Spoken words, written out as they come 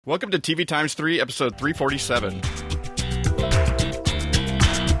Welcome to TV3, episode 347.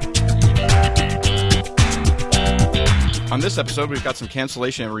 On this episode, we've got some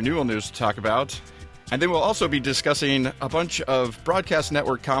cancellation and renewal news to talk about. And then we'll also be discussing a bunch of broadcast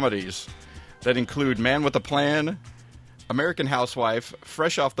network comedies that include Man with a Plan, American Housewife,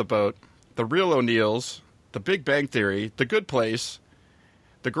 Fresh Off the Boat, The Real O'Neills, The Big Bang Theory, The Good Place,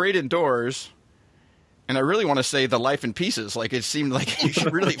 The Great Indoors, and I really want to say The Life in Pieces. Like, it seemed like you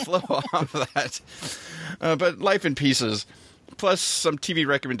should really flow off of that. But Life in Pieces, plus some TV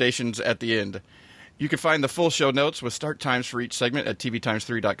recommendations at the end. You can find the full show notes with start times for each segment at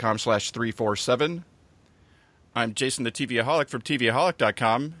tvtimes3.com/347. I'm Jason the TVaholic from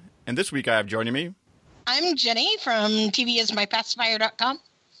tvaholic.com, and this week I have joining me. I'm Jenny from TVismypacifier.com.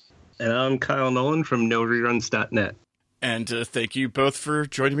 And I'm Kyle Nolan from NoReruns.net. And thank you both for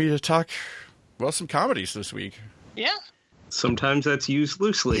joining me to talk, well, some comedies this week. Yeah. Sometimes that's used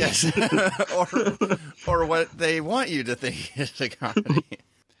loosely. Yes. or what they want you to think is a comedy.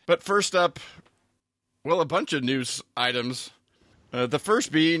 But first up, well, a bunch of news items. The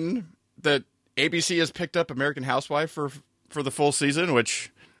first being that ABC has picked up American Housewife for the full season, which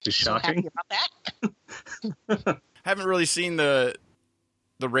is shocking. So happy about that. Haven't really seen the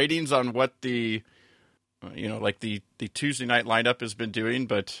ratings on what the Tuesday night lineup has been doing,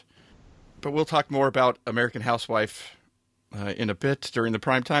 but we'll talk more about American Housewife in a bit during the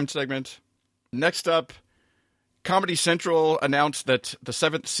primetime segment. Next up, Comedy Central announced that the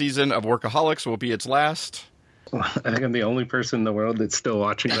 7th season of Workaholics will be its last. I think I'm the only person in the world that's still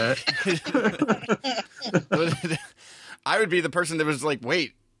watching that. I would be the person that was like,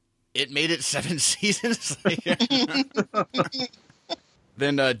 wait, it made it 7 seasons?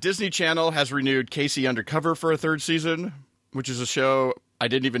 Then Disney Channel has renewed Casey Undercover for a 3rd season, which is a show I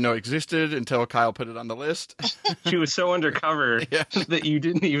didn't even know existed until Kyle put it on the list. She was so undercover that you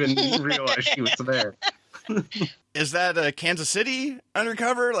didn't even realize she was there. Is that Kansas City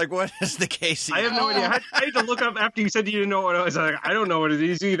Undercover? Like, what is the Casey? I have no idea. I had to look up after you said you didn't know what it was. I don't know what it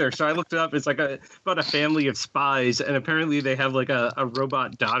is either. So I looked it up. It's like about a family of spies, and apparently they have like a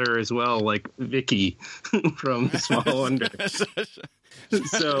robot daughter as well, like Vicky from Small Wonder.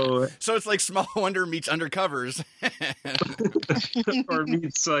 So it's like Small Wonder meets Undercovers. Or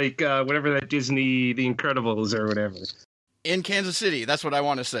meets like whatever that Disney The Incredibles or whatever. In Kansas City, that's what I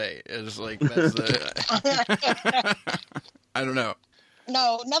want to say. Is like that's I don't know.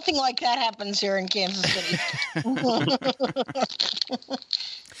 No, nothing like that happens here in Kansas City.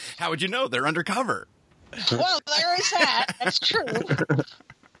 How would you know? They're undercover. Well, there is that. That's true.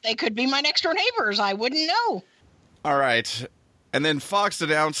 They could be my next door neighbors. I wouldn't know. All right. And then Fox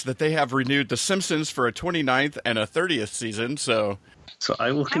announced that they have renewed The Simpsons for a 29th and a 30th season, So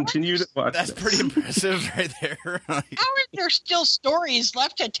I will continue to watch. That's pretty impressive right there. How are there still stories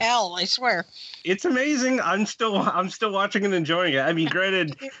left to tell? I swear. It's amazing. I'm still watching and enjoying it. I mean,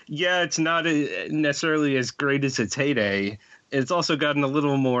 granted, yeah, it's not necessarily as great as its heyday. It's also gotten a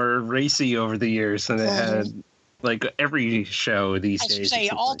little more racy over the years than it had, like every show these days. I should say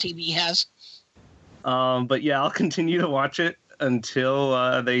all TV has. But yeah, I'll continue to watch it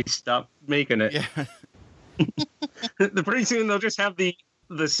until they stop making it. Yeah. Pretty soon they'll just have the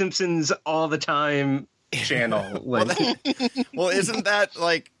Simpsons all the time channel. Like, well, isn't that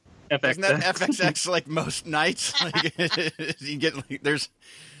like FXX? Isn't that FXX like most nights? Like, you get like there's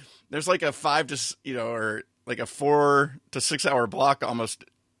like a 5 to or like a 4 to 6 hour block almost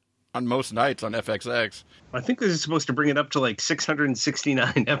on most nights on FXX. I think this is supposed to bring it up to like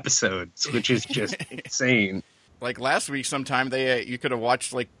 669 episodes, which is just insane. Like last week, sometime you could have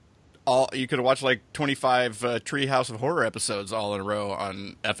watched like 25 Treehouse of Horror episodes all in a row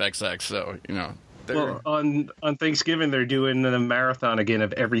on FXX. So well, on Thanksgiving they're doing a marathon again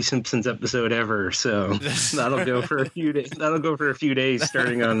of every Simpsons episode ever. So that'll go for a few days. That'll go for a few days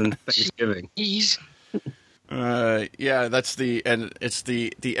starting on Thanksgiving. Jeez. Yeah, it's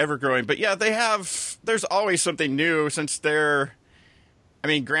the ever growing. But yeah, there's always something new since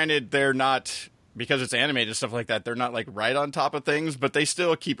granted they're not. Because it's animated and stuff like that, they're not like right on top of things, but they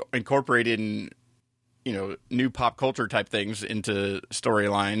still keep incorporating, new pop culture type things into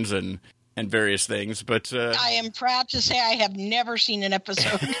storylines and various things. But I am proud to say I have never seen an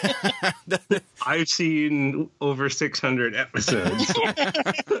episode. I've seen over 600 episodes.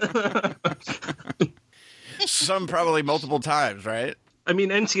 Some probably multiple times, right? I mean,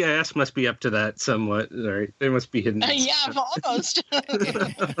 NCIS must be up to that somewhat, right? They must be hidden. Yeah, almost.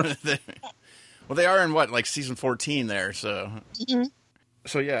 Well, they are in like season 14 there, so. Mm-hmm.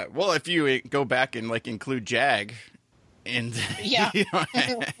 So yeah, well, if you go back and like include Jag, and yeah,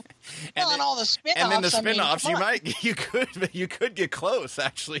 Well, and all the spin-offs. And then the I mean, spin-offs, come on. you could get close,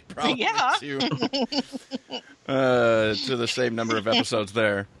 actually, probably, Yeah. to the same number of episodes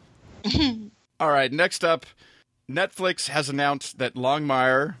there. All right, next up, Netflix has announced that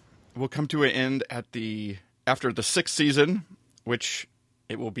Longmire will come to an end after the 6th season, which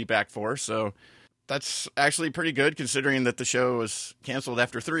it will be back for. So that's actually pretty good, considering that the show was canceled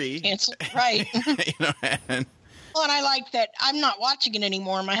after 3. Canceled, right. Well, and I like that. I'm not watching it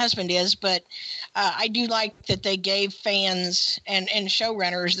anymore. My husband is, but I do like that they gave fans and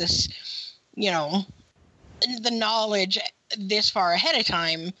showrunners this, the knowledge this far ahead of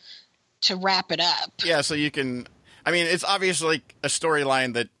time to wrap it up. Yeah, so you can. I mean, it's obviously a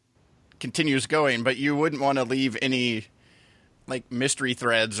storyline that continues going, but you wouldn't want to leave any mystery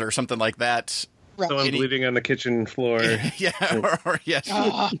threads or something like that. Right. Someone bleeding on the kitchen floor. Yeah, or yes.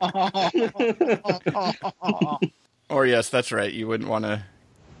 Or yes, that's right. You wouldn't want to.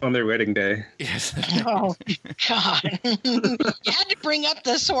 On their wedding day. Yes. Oh, God. You had to bring up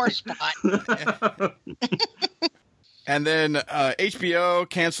the sore spot. And then HBO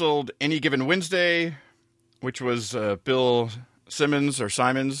canceled Any Given Wednesday, which was Bill Simmons, I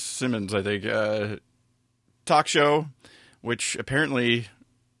think, talk show, which apparently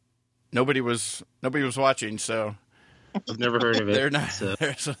nobody was watching. So I've never heard of it. They're not, so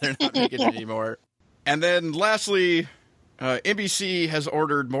they're not making it anymore. And then lastly, NBC has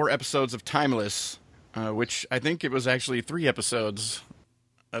ordered more episodes of Timeless, which I think it was actually 3 episodes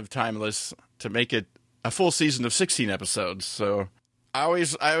of Timeless to make it a full season of 16 episodes. So I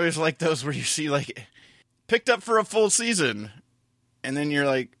always like those where you see picked up for a full season, and then you're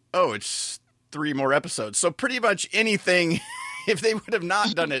like, oh, it's 3 more episodes. So pretty much anything. If they would have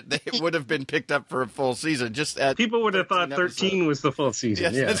not done it, they would have been picked up for a full season. People would have thought 13 episodes. Was the full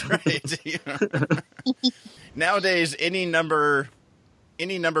season. Yes, yeah, that's right. Nowadays, any number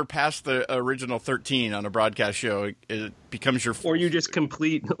past the original 13 on a broadcast show, it becomes your. Or you just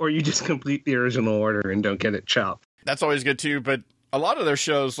complete the original order and don't get it chopped. That's always good too. But a lot of their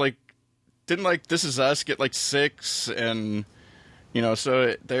shows, didn't This Is Us get 6, and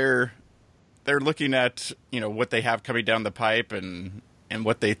so they're looking at what they have coming down the pipe and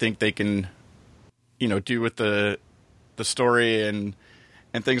what they think they can do with the story and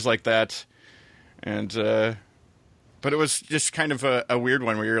things like that. And but it was just kind of a weird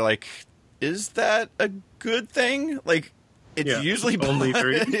one where you're like, is that a good thing? It's usually only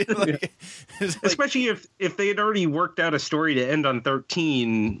 3. Especially if they had already worked out a story to end on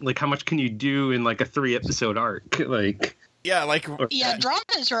 13, how much can you do in a 3 episode arc? Dramas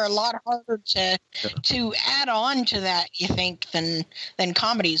are a lot harder to add on to that, you think, than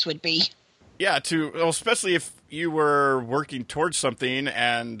comedies would be. Yeah, especially if you were working towards something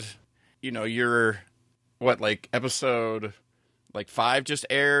and you're episode 5 just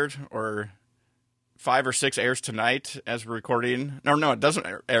aired, or 5 or 6 airs tonight as we're recording. No, it doesn't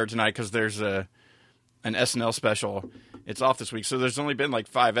air tonight because there's an SNL special. It's off this week, so there's only been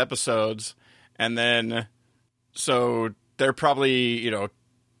 5 episodes, and then so they're probably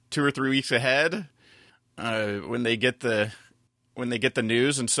 2 or 3 weeks ahead when they get the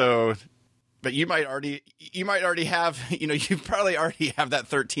news, and so. But you might already have you probably already have that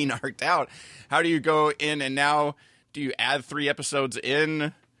 13 arced out. How do you go in and now do you add 3 episodes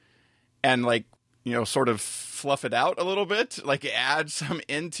in and sort of fluff it out a little bit, add some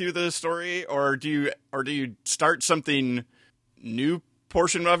into the story, or do you start something new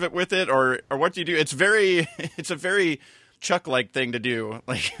portion of it with it, or what do you do? It's a very Chuck-like thing to do.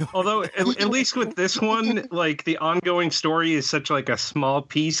 Although at least with this one, the ongoing story is such a small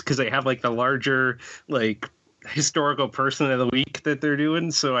piece because they have the larger historical person of the week that they're doing.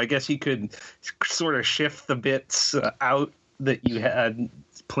 So I guess you could sort of shift the bits out that you had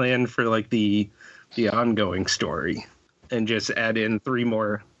planned for the ongoing story and just add in 3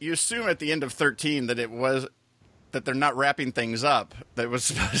 more. You assume at the end of 13 that they're not wrapping things up. That was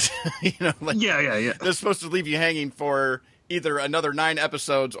supposed to, yeah. They're supposed to leave you hanging for either another 9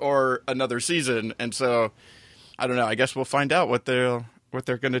 episodes or another season. And so, I don't know. I guess we'll find out what they're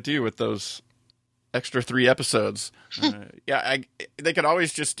going to do with those extra 3 episodes. They could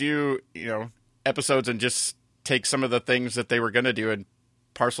always just do episodes and just take some of the things that they were going to do and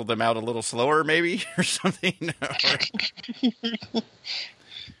parcel them out a little slower, maybe, or something.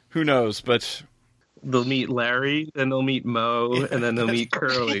 Who knows? But. They'll meet Larry, then they'll meet Mo, and then they'll meet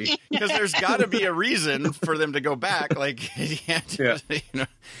Curly. Because there's got to be a reason for them to go back. That's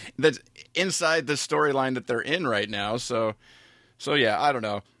inside the storyline that they're in right now. So yeah, I don't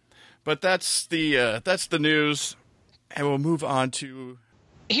know. But that's the news, and we'll move on to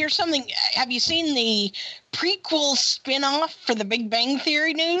here's something. Have you seen the prequel spinoff for the Big Bang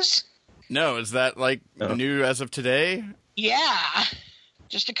Theory news? No, is that new as of today? Yeah.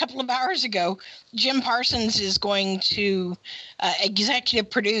 Just a couple of hours ago, Jim Parsons is going to executive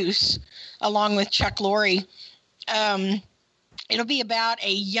produce, along with Chuck Lorre. It'll be about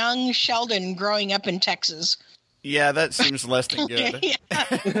a young Sheldon growing up in Texas. Yeah, that seems less than good.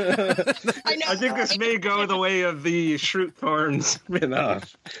 I know. I think this may go the way of the Schrute Thorne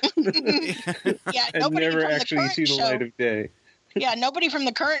spin-off. Yeah, and never actually see the light of day. Yeah, nobody from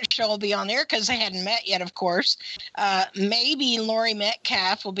the current show will be on there because they hadn't met yet, of course. Maybe Laurie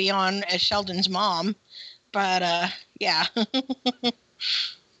Metcalf will be on as Sheldon's mom. But, yeah.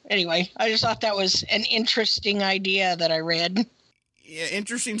 Anyway, I just thought that was an interesting idea that I read. Yeah,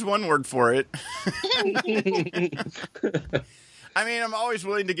 interesting's one word for it. I mean, I'm always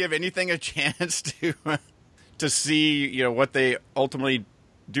willing to give anything a chance to see, what they ultimately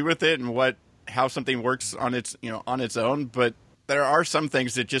do with it and how something works on its own, but there are some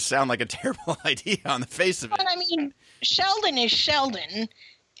things that just sound like a terrible idea on the face of it. But I mean, Sheldon is Sheldon,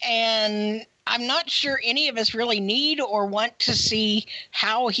 and I'm not sure any of us really need or want to see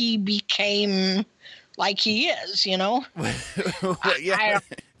how he became like he is, Well,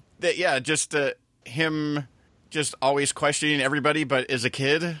 yeah. Just him just always questioning everybody, but as a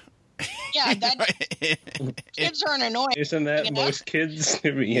kid. Yeah, kids are an annoying. Isn't that most kids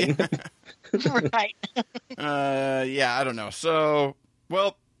to begin with? Right. Yeah, I don't know. So,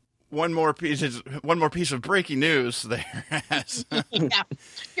 well, one more piece of breaking news there. Yeah,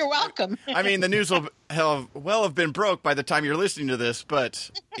 you're welcome. I mean, the news will have been broke by the time you're listening to this, but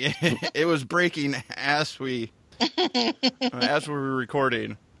it was breaking as we were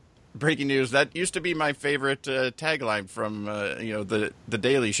recording. Breaking news. That used to be my favorite tagline from the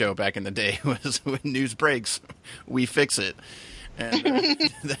Daily Show back in the day. Was when news breaks, we fix it.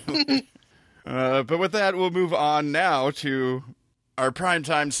 And but with that, we'll move on now to our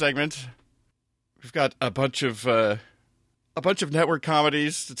primetime segment. We've got a bunch of network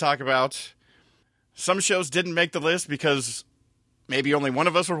comedies to talk about. Some shows didn't make the list because maybe only one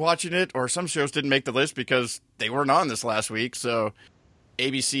of us were watching it, or some shows didn't make the list because they weren't on this last week. So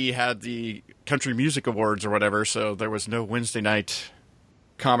ABC had the Country Music Awards or whatever, so there was no Wednesday night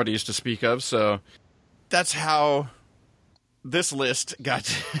comedies to speak of. So that's how this list got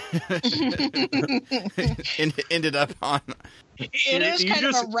ended up on. It is kind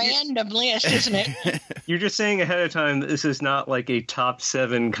of a random list, isn't it? You're just saying ahead of time that this is not like a top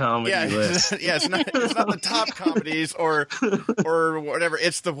 7 comedy list. Yeah, it's not the top comedies or whatever.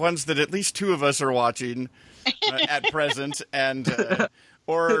 It's the ones that at least two of us are watching at present, and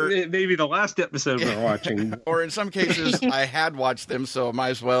or maybe the last episode we're watching. Or in some cases, I had watched them, so I might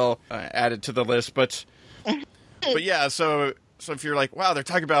as well add it to the list. But yeah, so if you're like, wow, they're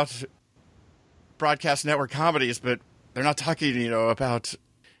talking about broadcast network comedies, but they're not talking, about,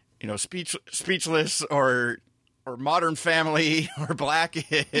 Speechless or Modern Family or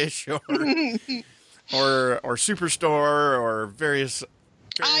Blackish or Superstore or various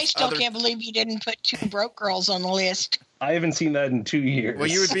I still can't believe you didn't put Two Broke Girls on the list. I haven't seen that in 2 years. Well,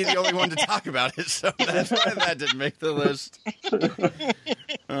 you would be the only one to talk about it, so that's why that didn't make the list.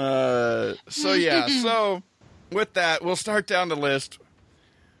 So with that, we'll start down the list,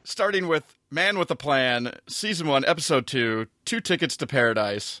 starting with Man with a Plan, Season 1, Episode 2, 2 Tickets to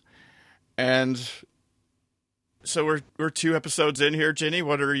Paradise. And so we're 2 episodes in here, Jenny.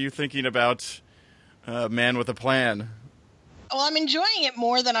 What are you thinking about Man with a Plan? Well, I'm enjoying it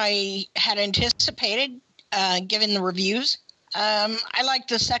more than I had anticipated, given the reviews. I liked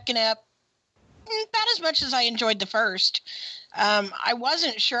the second ep about as much as I enjoyed the first. I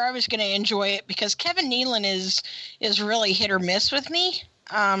wasn't sure I was going to enjoy it because Kevin Nealon is really hit or miss with me.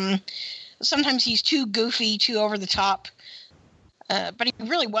 Sometimes he's too goofy, too over the top, but he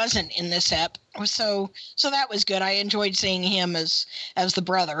really wasn't in this ep. So that was good. I enjoyed seeing him as the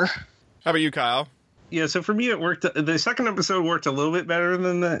brother. How about you, Kyle? Yeah, so for me, it worked. The second episode worked a little bit better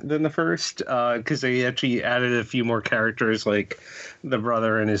than the first because they actually added a few more characters, like the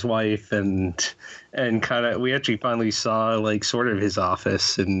brother and his wife, and kind of we actually finally saw like sort of his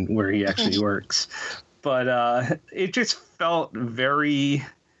office and where he actually works. But it just felt very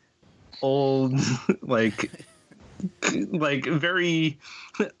old, like very,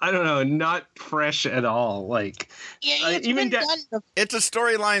 I don't know, not fresh at all. Like, yeah, it's a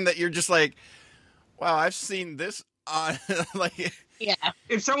storyline that you're just like, wow, I've seen this on, like... Yeah.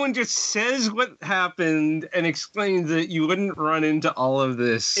 If someone just says what happened and explains it, you wouldn't run into all of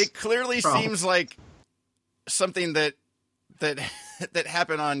this. It clearly seems like something that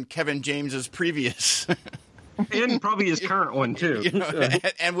happened on Kevin James's previous And probably his current one, too.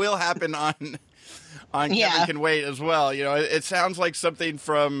 And will happen on Kevin Can Wait as well. It sounds like something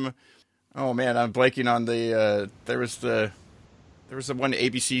from, oh man, I'm blanking on the, there was the one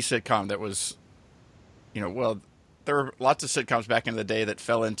ABC sitcom that was, well, there were lots of sitcoms back in the day that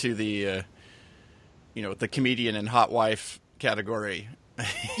fell into the, the comedian and hot wife category,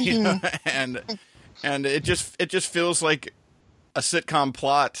 and it just feels like a sitcom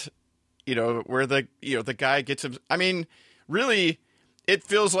plot, where the guy gets him. I mean, really, it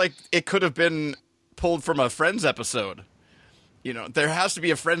feels like it could have been pulled from a Friends episode. There has to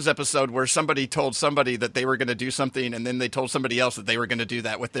be a Friends episode where somebody told somebody that they were going to do something, and then they told somebody else that they were going to do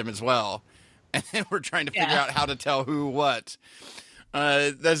that with them as well. And then we're trying to figure out how to tell who what.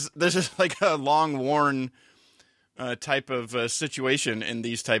 There's just like a long worn type of situation in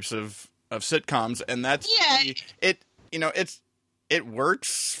these types of sitcoms, and that's it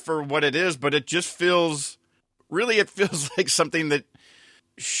works for what it is, but it just feels like something that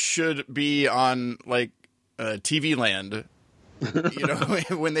should be on like TV Land.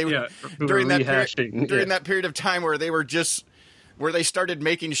 When they were during that period of time where they started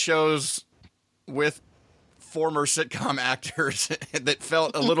making shows with former sitcom actors that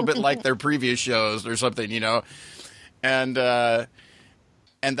felt a little bit like their previous shows or something, and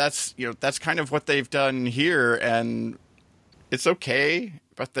that's kind of what they've done here, and it's okay,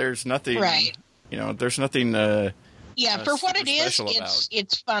 but there's nothing, right? There's nothing. For what it is,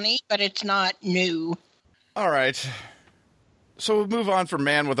 it's funny, but it's not new. All right. So we'll move on from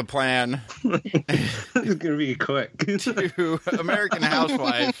Man with a Plan. It's going to be quick. To American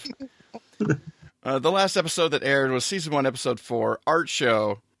Housewife. The last episode that aired was season 1, episode 4, Art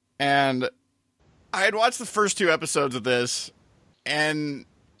Show. And I had watched the first 2 episodes of this, and,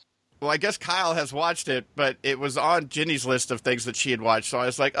 well, I guess Kyle has watched it, but it was on Jenny's list of things that she had watched. So I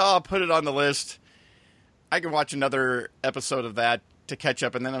was like, I'll put it on the list. I can watch another episode of that to catch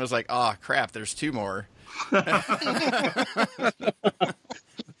up. And then I was like, oh, crap, there's 2 more.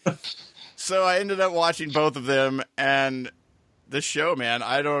 So I ended up watching both of them, and this show, man,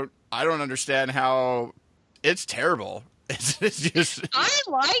 I don't understand how it's terrible. It's just I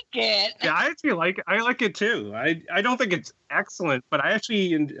like it. Yeah, I like it too. I don't think it's excellent, but I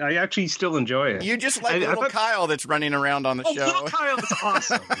actually still enjoy it. You just like little Kyle that's running around on the show. Little Kyle is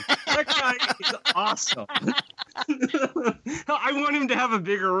awesome. That guy is awesome. I want him to have a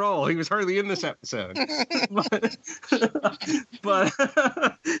bigger role. He was hardly in this episode. but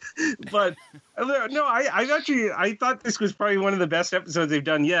no, I thought this was probably one of the best episodes they've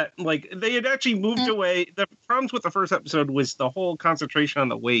done yet. Like, they had actually moved away. The problems with the first episode was the whole concentration on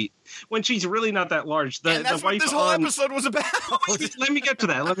the weight, when she's really not that large. And that's what this whole episode was about. Let me get to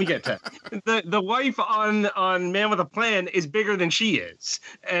that. The wife on Man with a Plan is bigger than she is,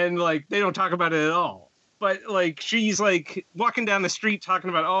 and like they don't talk about it at all. But like she's like walking down the street talking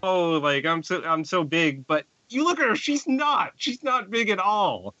about, oh, like I'm so big, but you look at her, she's not big at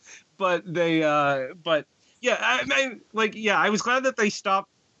all. But I was glad that they stopped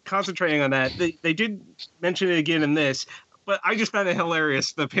concentrating on that. They did mention it again in this. But I just found it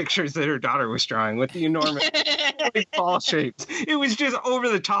hilarious, the pictures that her daughter was drawing with the enormous ball shapes. It was just over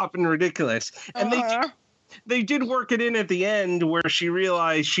the top and ridiculous. And they did work it in at the end where she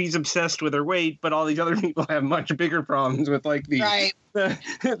realized she's obsessed with her weight, but all these other people have much bigger problems with like the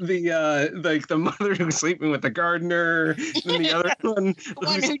mother who's sleeping with the gardener, and the other one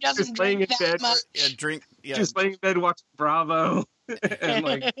who doesn't laying in bed, just laying in bed watching Bravo,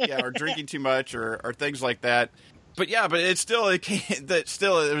 and or drinking too much or things like that. But yeah, but it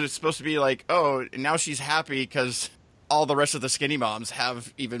was supposed to be like, oh, now she's happy because all the rest of the skinny moms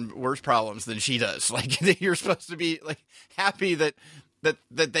have even worse problems than she does. Like, you're supposed to be like happy that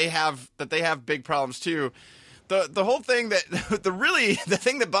they have big problems too. The whole thing the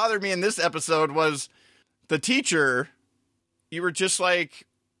thing that bothered me in this episode was the teacher. You were just like,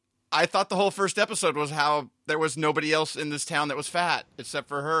 I thought the whole first episode was how there was nobody else in this town that was fat except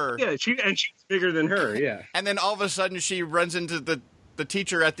for her. Yeah, she's bigger than her, yeah. And then all of a sudden she runs into the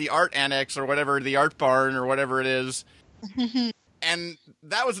teacher at the art annex or whatever, the art barn or whatever it is. And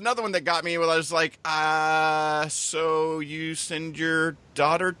that was another one that got me, where I was like, so you send your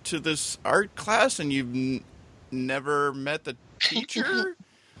daughter to this art class and you've never met the teacher?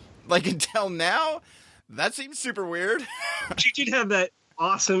 Like, until now? That seems super weird. She did have that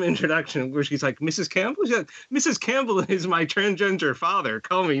awesome introduction where she's like, Mrs. Campbell? She's like, Mrs. Campbell is my transgender father.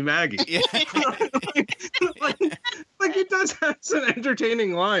 Call me Maggie. Yeah. like it does have some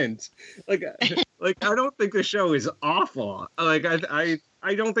entertaining lines. Like I don't think the show is awful. Like I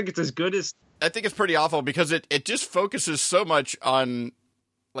don't think it's as good as. I think it's pretty awful because it just focuses so much on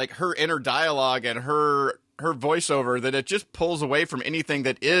like her inner dialogue and her her voiceover that it just pulls away from anything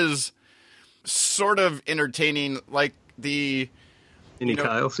that is sort of entertaining, like the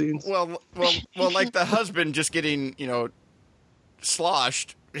Kyle scenes. Well, like the husband just getting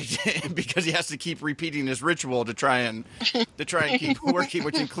sloshed because he has to keep repeating his ritual to try and keep working,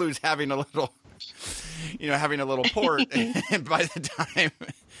 which includes having a little port. And by the time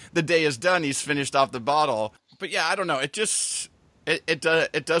the day is done, he's finished off the bottle. But yeah, I don't know. It just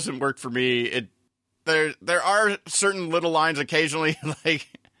it doesn't work for me. There are certain little lines occasionally,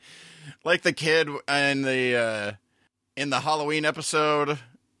 like the kid in the Halloween episode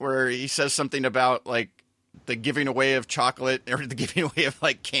where he says something about like the giving away of chocolate or the giving away of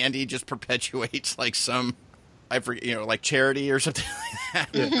like candy just perpetuates like some, I forget, like charity or something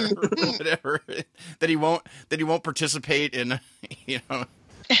like that, or whatever, that he won't participate in,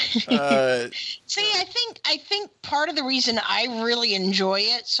 See, I think part of the reason I really enjoy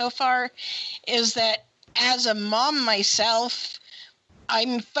it so far is that as a mom myself,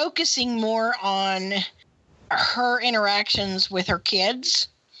 I'm focusing more on her interactions with her kids,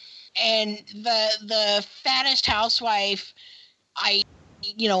 and the fattest housewife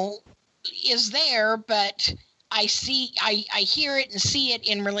is there, but I hear it and see it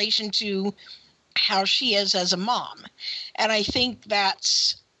in relation to how she is as a mom. And I think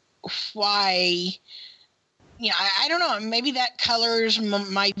that's why, I don't know, maybe that colors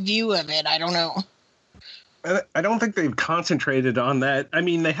my view of it. I don't know. I don't think they've concentrated on that. I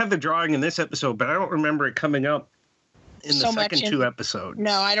mean, they have the drawing in this episode, but I don't remember it coming up in the second two episodes.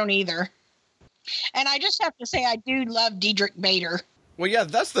 No, I don't either. And I just have to say, I do love Diedrich Bader. Well, yeah,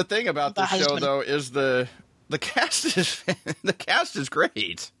 that's the thing about the show, though, is the cast is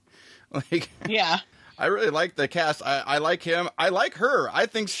great. Like, yeah, I really like the cast. I like him. I like her. I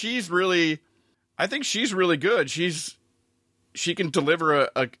think she's really good. She can deliver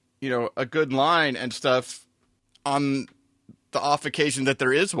a good line and stuff on the off occasion that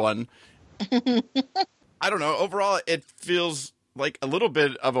there is one. I don't know. Overall, it feels like a little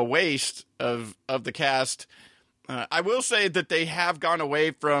bit of a waste of the cast. I will say that they have gone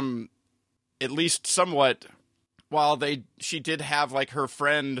away from, at least somewhat, while she did have like her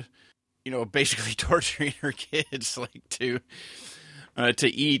friend, basically torturing her kids like to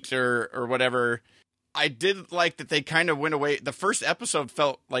eat or whatever. I did like that they kind of went away. The first episode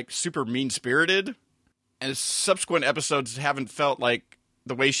felt like super mean-spirited, and subsequent episodes haven't felt like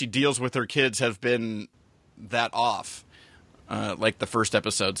the way she deals with her kids have been that off, like the first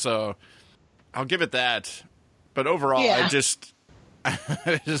episode. So I'll give it that. But overall, I just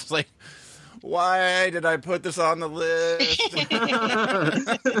like, why did I put this on the list?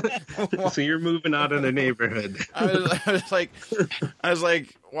 So you're moving out of the neighborhood. I was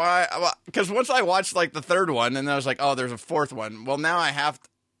like, why? Because once I watched like the third one, and I was like, oh, there's a fourth one. Well, now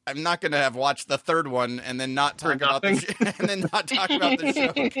I'm not going to have watched the third one and then not talk about the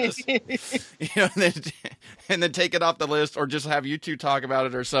show, and then take it off the list, or just have you two talk about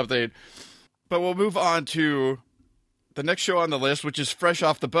it or something. But we'll move on to the next show on the list, which is Fresh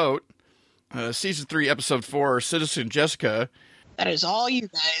Off the Boat, season 3, episode 4, Citizen Jessica. That is all you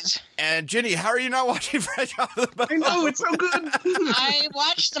guys. And Jenny, how are you not watching Fresh Off the Boat? I know, it's so good. I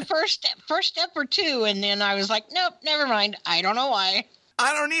watched the first step or two, and then I was like, nope, never mind. I don't know why.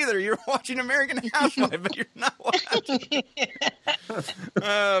 I don't either. You're watching American Housewife, but you're not watching.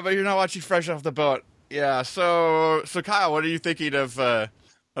 But you're not watching Fresh Off the Boat. Yeah. So Kyle, what are you thinking of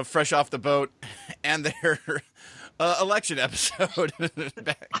Fresh Off the Boat and their election episode?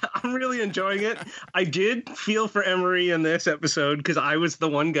 I'm really enjoying it. I did feel for Emery in this episode because I was the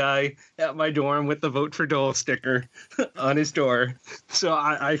one guy at my dorm with the Vote for Dole sticker on his door. So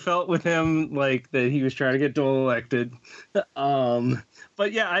I felt with him like that he was trying to get Dole elected.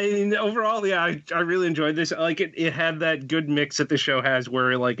 But yeah, I mean, overall, yeah, I really enjoyed this. Like it had that good mix that the show has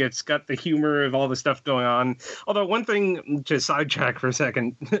where like it's got the humor of all the stuff going on. Although one thing, to sidetrack for a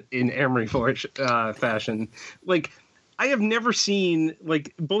second in Emery fashion, like I have never seen,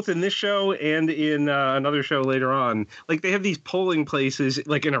 like both in this show and in another show later on, like they have these polling places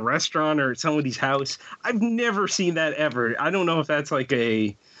like in a restaurant or at somebody's house. I've never seen that ever. I don't know if that's like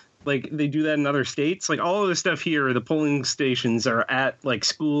they do that in other states. Like all of the stuff here, the polling stations are at like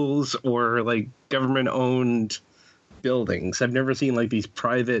schools or like government owned buildings. I've never seen like these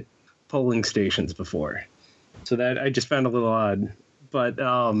private polling stations before. So that I just found a little odd.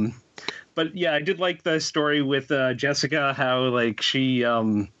 But yeah, I did like the story with Jessica, how like she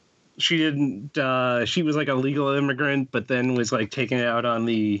was like a legal immigrant, but then was like taken out on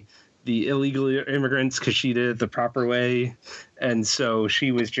the the illegal immigrants because she did it the proper way. And so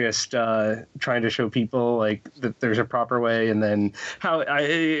she was just trying to show people like that there's a proper way. And then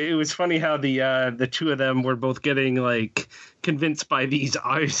it was funny how the two of them were both getting like convinced by these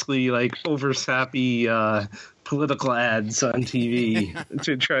obviously like over sappy political ads on TV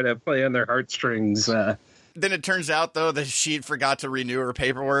to try to play on their heartstrings. Then it turns out, though, that she forgot to renew her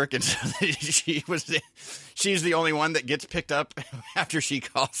paperwork, and so she's the only one that gets picked up after she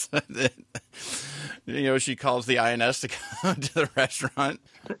calls. She calls the INS to come to the restaurant.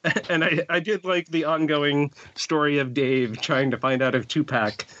 And I did like the ongoing story of Dave trying to find out if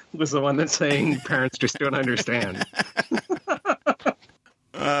Tupac was the one that's saying parents just don't understand.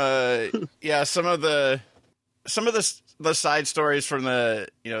 Yeah, some of the side stories from the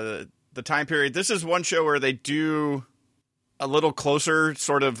time period. This is one show where they do a little closer,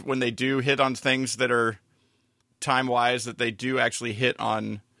 sort of when they do hit on things that are time-wise, that they do actually hit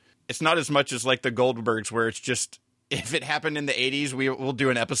on. It's not as much as like the Goldbergs, where it's just, if it happened in the 80s, we'll do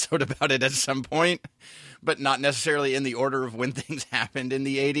an episode about it at some point, but not necessarily in the order of when things happened in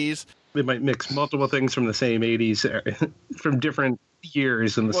the 80s. They might mix multiple things from the same 80s, from different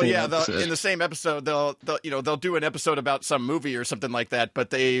years in the same episode. In the same episode, they'll do an episode about some movie or something like that,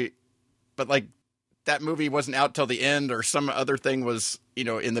 but like that movie wasn't out till the end, or some other thing was,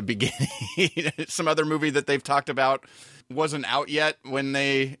 in the beginning. Some other movie that they've talked about wasn't out yet when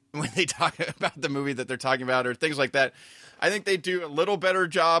they talk about the movie that they're talking about, or things like that. I think they do a little better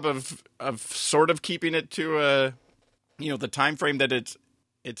job of sort of keeping it to the time frame that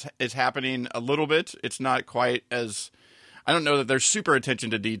it's happening a little bit. It's not quite as, I don't know that there's super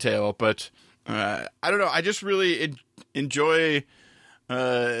attention to detail, but I don't know. I just really enjoy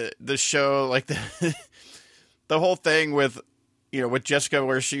the show, like the whole thing with Jessica,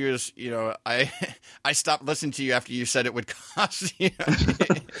 where she was, I stopped listening to you after you said it would cost,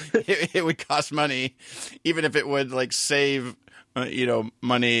 it would cost money, even if it would like save,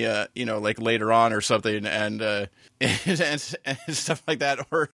 money, like later on or something, and stuff like that.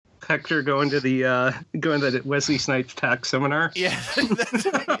 Or Hector going to the Wesley Snipes tax seminar. Yeah,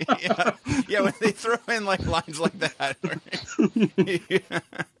 yeah. When they throw in like lines like that.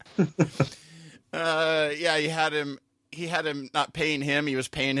 He had him not paying him. He was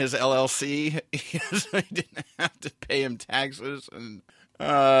paying his LLC, so he didn't have to pay him taxes and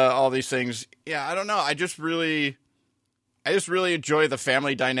all these things. Yeah, I don't know. I just really enjoy the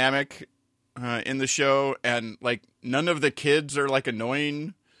family dynamic in the show, and like none of the kids are like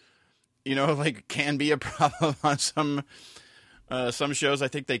annoying. Like can be a problem on some shows. I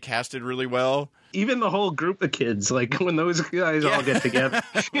think they casted really well. Even the whole group of kids, like when those guys all get together,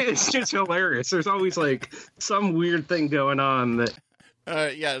 it's just hilarious. There's always like some weird thing going on that.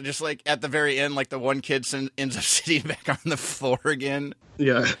 Just like at the very end, like the one kid ends up sitting back on the floor again.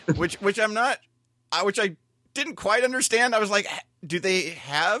 Yeah, which I didn't quite understand. I was like, do they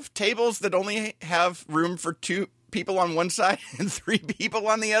have tables that only have room for 2 people on one side and 3 people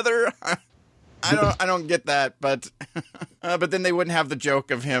on the other? I don't get that, but then they wouldn't have the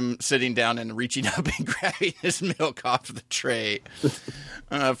joke of him sitting down and reaching up and grabbing his milk off the tray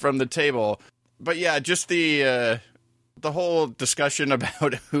from the table. But yeah, just the whole discussion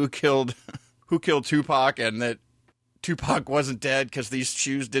about who killed Tupac, and that Tupac wasn't dead because these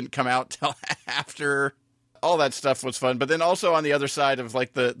shoes didn't come out till after. All that stuff was fun. But then also on the other side of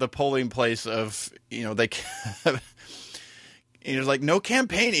like the polling place of, they there's like no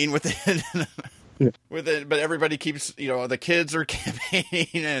campaigning with it, but everybody keeps, the kids are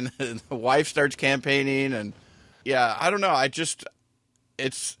campaigning and the wife starts campaigning, and yeah, I don't know. I just,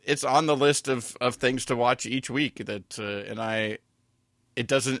 it's on the list of things to watch each week that, and it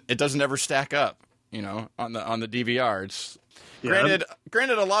doesn't ever stack up, on the DVR. It's, Granted,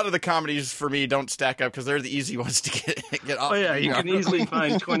 a lot of the comedies for me don't stack up because they're the easy ones to get off. Oh yeah, you can easily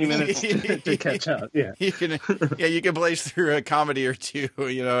find 20 minutes to catch up. Yeah, you can blaze through a comedy or two,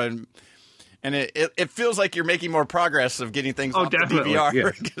 and it feels like you're making more progress of getting things off definitely, the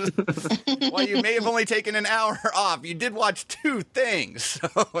DVR. Yeah. While you may have only taken an hour off, you did watch 2 things. So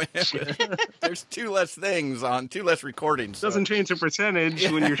there's 2 less things on, 2 less recordings. So. Doesn't change the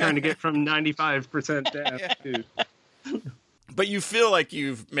percentage when you're trying to get from 95% down to. But you feel like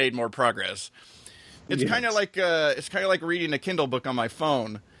you've made more progress. It's kind of like reading a Kindle book on my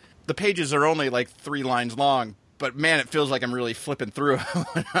phone. The pages are only like 3 lines long, but man, it feels like I'm really flipping through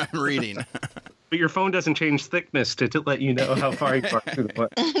when I'm reading. But your phone doesn't change thickness to let you know how far you are through the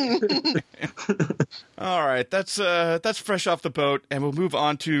book. All right, that's fresh off the boat, and we'll move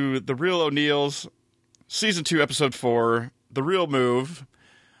on to The Real O'Neills, Season 2, Episode 4, The Real Move.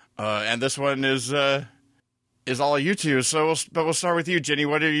 And this one is is all you two. But we'll start with you, Jenny.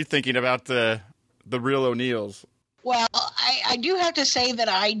 What are you thinking about the real O'Neills? Well, I do have to say that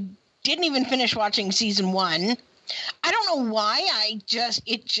I didn't even finish watching season 1. I don't know why. I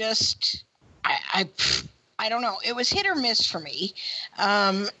don't know. It was hit or miss for me.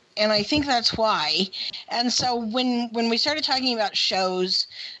 And I think that's why. And so when we started talking about shows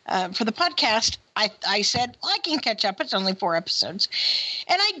for the podcast, I said, well, I can catch up. It's only 4 episodes.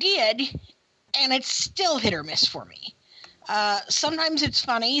 And I did. And it's still hit or miss for me. Sometimes it's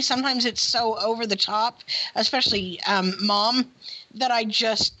funny. Sometimes it's so over the top, especially Mom, that I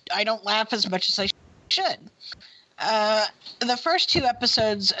don't laugh as much as I should. The first 2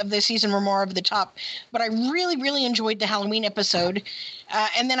 episodes of this season were more over the top, but I really, really enjoyed the Halloween episode.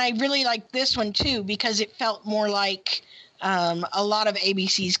 And then I really liked this one, too, because it felt more like a lot of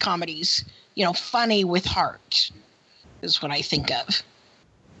ABC's comedies, funny with heart is what I think of.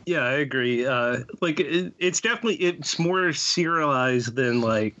 Yeah, I agree. It's more serialized than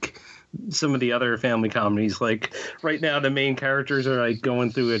like some of the other family comedies. Like right now, the main characters are like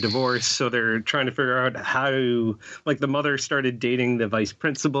going through a divorce, so they're trying to figure out how to, like, the mother started dating the vice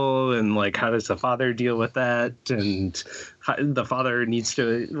principal, and like how does the father deal with that? And the father needs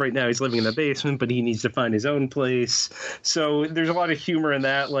to, right now he's living in the basement, but he needs to find his own place. So there's a lot of humor in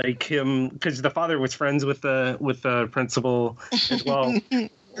that, like him, because the father was friends with the principal as well.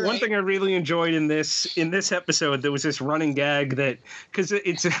 Right. One thing I really enjoyed in this episode, there was this running gag that, because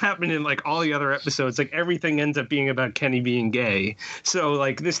it's happened in like all the other episodes, like everything ends up being about Kenny being gay. So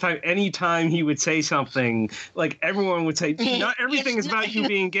like this time, anytime he would say something, like everyone would say, not everything is about you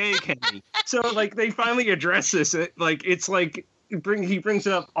being gay, Kenny. So like they finally address this. Like it's like he brings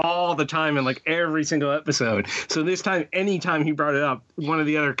it up all the time in like every single episode. So this time, anytime he brought it up, one of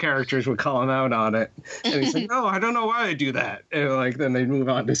the other characters would call him out on it, and he's like, "Oh, I don't know why I do that," and like then they move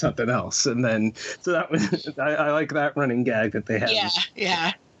on to something else, and then so that was I like that running gag that they had.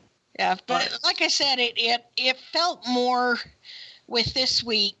 Yeah. But like I said, it felt more with this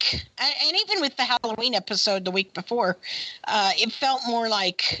week, and even with the Halloween episode the week before, it felt more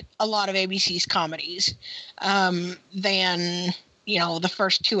like a lot of ABC's comedies than the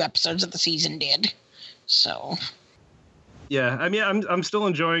first 2 episodes of the season did. So, yeah, I mean, I'm still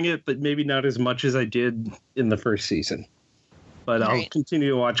enjoying it, but maybe not as much as I did in the first season. But I'll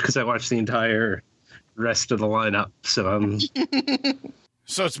continue to watch because I watched the entire rest of the lineup. So,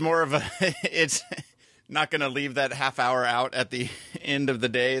 so it's more of it's not going to leave that half hour out at the end of the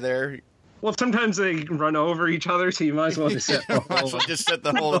day there. Well, sometimes they run over each other, so you might as well just set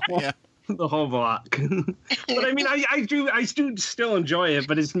the whole block. But I mean, I do still enjoy it,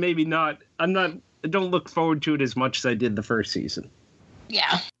 but it's maybe not. I don't look forward to it as much as I did the first season.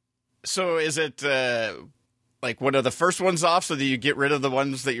 Yeah. So is it like one of the first ones off, so that you get rid of the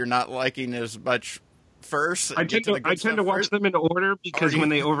ones that you're not liking as much first? I tend to watch them in order because when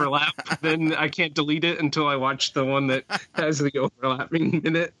they overlap, then I can't delete it until I watch the one that has the overlapping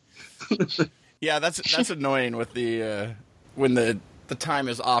in it. Yeah, that's annoying with the when the time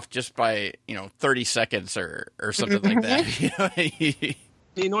is off just by 30 seconds or something like that.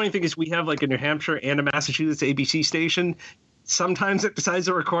 The annoying thing is we have like a New Hampshire and a Massachusetts ABC station. Sometimes it decides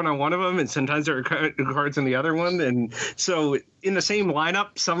to record on one of them, and sometimes it records on the other one. And so, in the same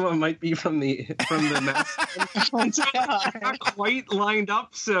lineup, some of them might be from the Mass. Not quite lined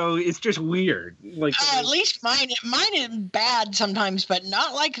up, so it's just weird. Like at least mine is bad sometimes, but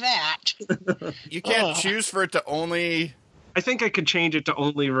not like that. You can't choose for it to only. I think I could change it to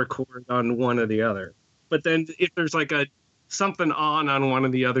only record on one or the other. But then, if there's like something on one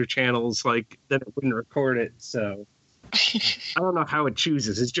of the other channels, like then it wouldn't record it. So. I don't know how it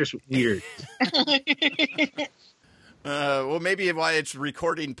chooses. It's just weird. Well, maybe why it's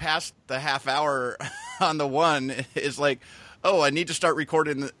recording past the half hour on the one is like, oh, I need to start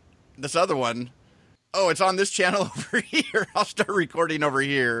recording this other one. Oh, it's on this channel over here. I'll start recording over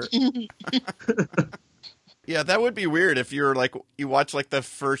here. Yeah, that would be weird if you're like, you watch like the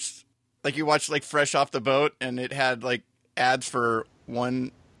first, like you watch like Fresh Off the Boat and it had like ads for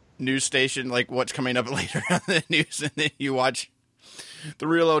one news station, like what's coming up later on the news, and then you watch The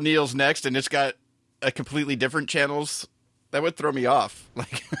Real O'Neills next and it's got a completely different channels. That would throw me off.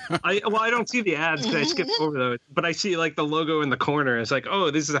 Like I don't see the ads because I skip over those, but I see like the logo in the corner. It's like, oh,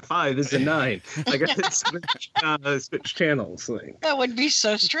 this is a 5, this is a 9. Like I switch channels. Like. That would be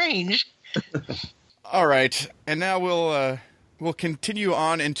so strange. All right, and now we'll continue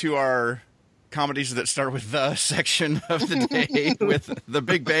on into our comedies that start with the section of the day with The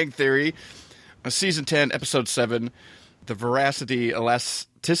Big Bang Theory, season 10, episode 7, The Veracity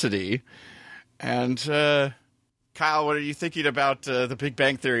Elasticity. And Kyle, what are you thinking about The Big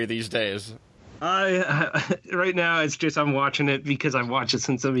Bang Theory these days? Right now it's just I'm watching it because I've watched it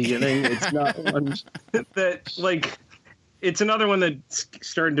since the beginning. It's not one that like it's another one that's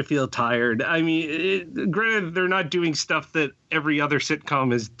starting to feel tired. I mean, granted, they're not doing stuff that every other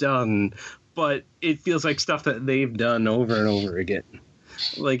sitcom has done, but it feels like stuff that they've done over and over again.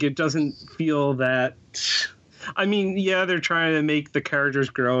 Like, it doesn't feel that... I mean, yeah, they're trying to make the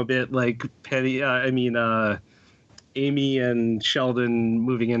characters grow a bit, like Amy and Sheldon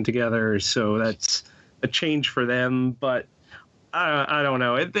moving in together, so that's a change for them, but I don't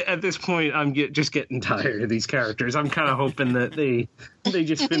know. At this point, I'm just getting tired of these characters. I'm kind of hoping that they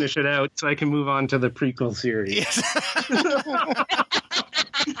just finish it out so I can move on to the prequel series.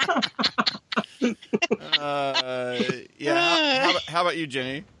 Yes. How about you,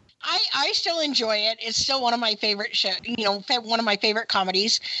 Jenny? I still enjoy it. It's still one of my favorite one of my favorite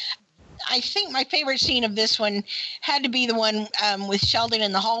comedies. I think my favorite scene of this one had to be the one with Sheldon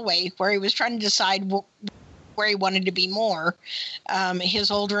in the hallway where he was trying to decide where he wanted to be more,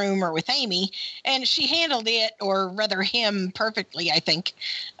 his old room or with Amy, and she handled it, or rather him, perfectly, I think.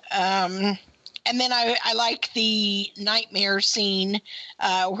 And then I like the nightmare scene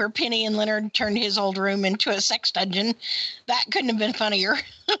where Penny and Leonard turned his old room into a sex dungeon. That couldn't have been funnier.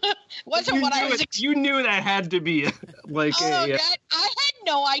 Wasn't what I was expecting. You knew that had to be like. I had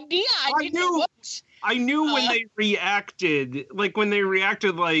no idea. I knew when they reacted, like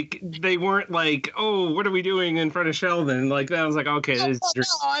they weren't like, oh, what are we doing in front of Sheldon? Like that was like, okay. No,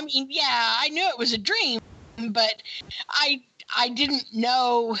 I mean, yeah, I knew it was a dream, but I didn't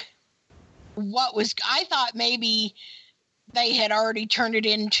know what was. I thought maybe they had already turned it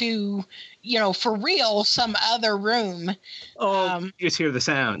into, for real, some other room. Oh, you just hear the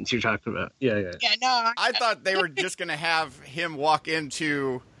sounds you're talking about. Yeah. Yeah, no. I thought they were just going to have him walk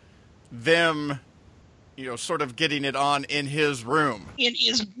into them, sort of getting it on in his room.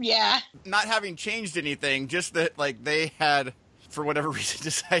 Not having changed anything, just that, like, they had, for whatever reason,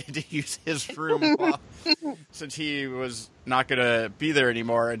 decided to use his room since he was not going to be there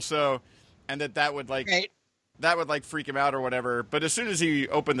anymore. And so, that would, like... Right. That would, like, freak him out or whatever. But as soon as he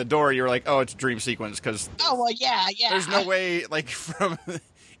opened the door, you were like, oh, it's a dream sequence. Because yeah. There's no way, like, from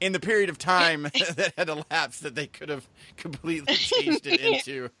in the period of time that had elapsed that they could have completely changed it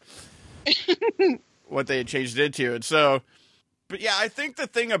into what they had changed it into. And so, but yeah, I think the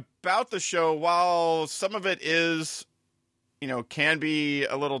thing about the show, while some of it is, can be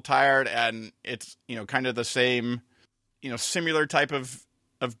a little tired and it's, kind of the same, similar type of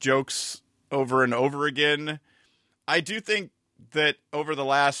jokes over and over again, I do think that over the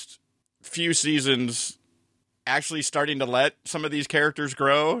last few seasons, actually starting to let some of these characters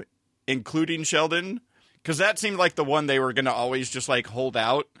grow, including Sheldon, because that seemed like the one they were going to always just like hold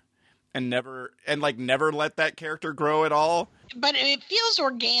out and never let that character grow at all. But it feels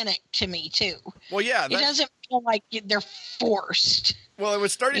organic to me too. Well, yeah, it doesn't feel like they're forced. Well, it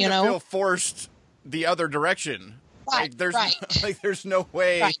was starting to feel forced the other direction. Right, there's no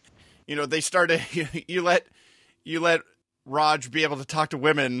way. Right. They started. You let Raj be able to talk to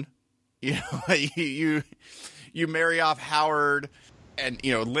women. You marry off Howard and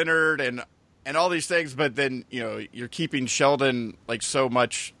Leonard and all these things, but then you're keeping Sheldon like so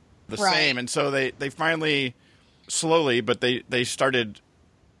much the same, and so they finally slowly, but they started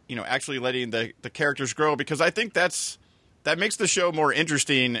actually letting the characters grow, because I think that makes the show more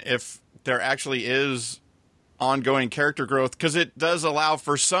interesting if there actually is ongoing character growth, because it does allow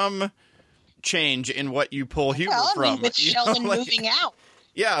for some change in what you pull humor from. With Sheldon moving out.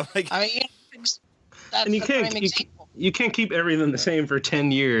 Yeah, that's and you can't keep everything the same for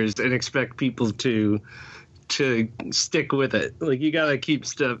 10 years and expect people to stick with it. Like, you gotta keep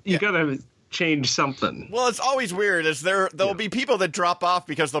stuff. You gotta change something. Well, it's always weird. There'll be people that drop off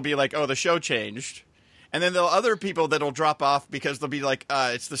because they'll be like, "Oh, the show changed." And then there'll other people that'll drop off because they'll be like,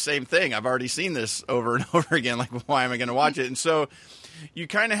 it's the same thing. I've already seen this over and over again. Like, why am I going to watch it? And so you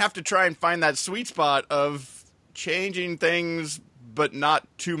kind of have to try and find that sweet spot of changing things, but not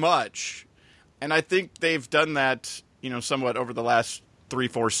too much. And I think they've done that, somewhat over the last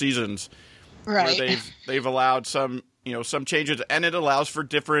 3-4 seasons. Right. Where they've allowed some changes, and it allows for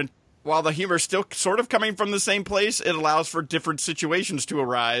different, while the humor is still sort of coming from the same place, it allows for different situations to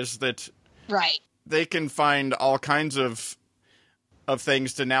arise that... Right. They can find all kinds of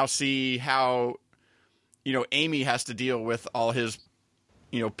things to now see how, Amy has to deal with all his,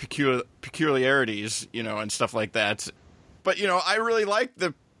 peculiarities, and stuff like that. But, I really liked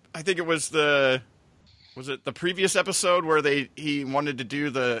I think it was the previous episode where he wanted to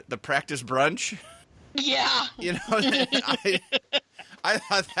do the practice brunch? Yeah. I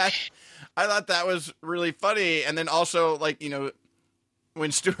thought that was really funny. And then also, like,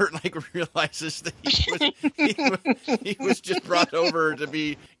 when Stuart realizes that he was just brought over to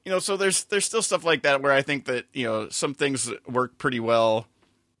be, so there's still stuff like that where I think that, some things work pretty well.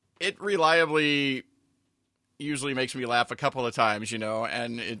 It reliably usually makes me laugh a couple of times,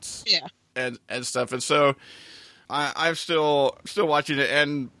 and it's and stuff. And so I'm still watching it,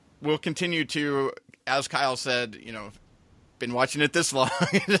 and will continue to, as Kyle said, been watching it this long.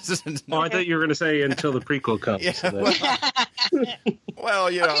 I thought you were going to say until the prequel comes. Yeah, well,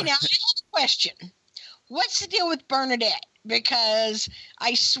 Okay, now I have a question. What's the deal with Bernadette? Because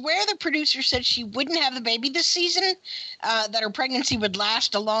I swear the producer said she wouldn't have the baby this season, that her pregnancy would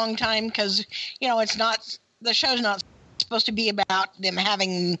last a long time because, the show's not supposed to be about them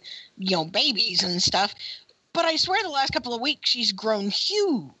having, babies and stuff. But I swear the last couple of weeks she's grown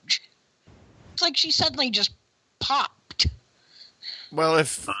huge. It's like she suddenly just popped. Well,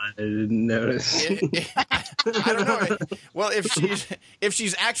 if I didn't notice, I don't know. Well, if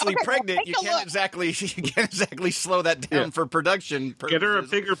she's actually pregnant, you can't exactly slow that down for production purposes. Get her a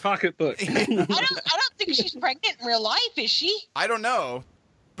bigger pocketbook. I don't think she's pregnant in real life, is she? I don't know,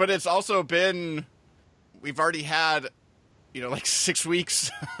 but it's also been, we've already had, 6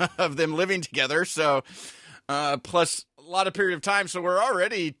 weeks of them living together, so plus a lot of period of time, so we're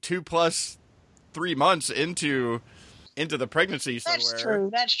already 2 plus 3 months into the pregnancy somewhere.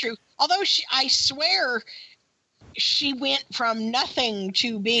 That's true. Although I swear she went from nothing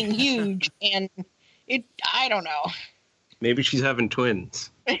to being huge, and I don't know. Maybe she's having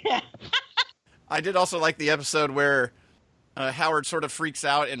twins. I did also like the episode where Howard sort of freaks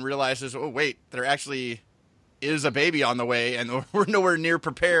out and realizes, oh, wait, there actually is a baby on the way, and we're nowhere near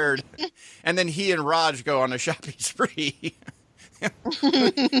prepared. And then he and Raj go on a shopping spree.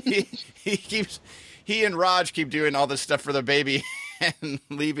 He and Raj keep doing all this stuff for the baby and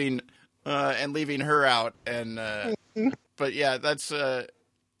leaving her out. And but yeah, that's I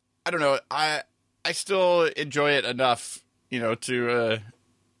don't know. I still enjoy it enough, to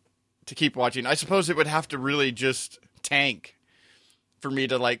keep watching. I suppose it would have to really just tank for me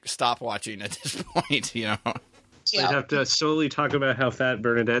to stop watching at this point. Yeah. They'd have to slowly talk about how fat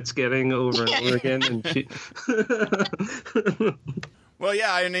Bernadette's getting over and over again, and she... Well,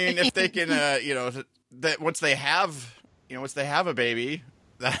 yeah, I mean, if they can, that once they have a baby,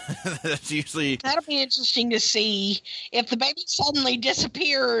 that's usually... That'll be interesting to see if the baby suddenly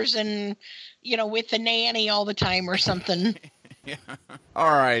disappears and, with the nanny all the time or something. Yeah.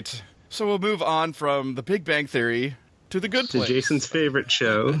 All right. So we'll move on from The Big Bang Theory to The Good Place. To Jason's favorite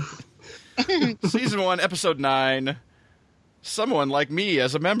show. Season 1, Episode 9, Someone Like Me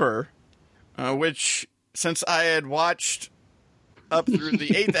as a Member, which, since I had watched up through the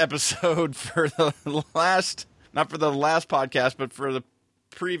 8th episode for the last, not for the last podcast, but for the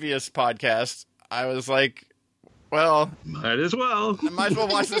previous podcast, I was like, well, might as well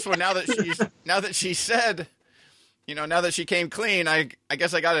watch this one now that she said, now that she came clean. I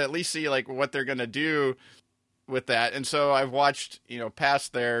guess I got to at least see what they're going to do with that. And so I've watched,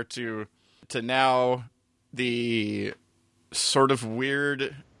 past there to now the sort of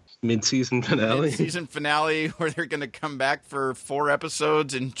weird mid-season finale where they're going to come back for 4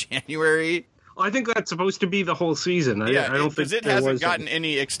 episodes in January. I think that's supposed to be the whole season. I don't think it hasn't gotten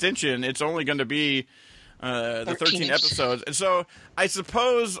any extension. It's only going to be the 13 episodes. And so I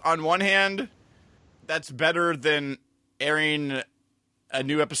suppose on one hand, that's better than airing a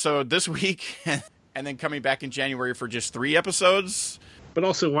new episode this week and then coming back in January for just 3 episodes. But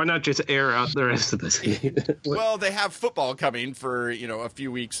also, why not just air out the rest of the season? Well, they have football coming for, a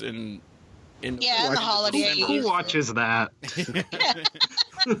few weeks in the holiday. Who watches that?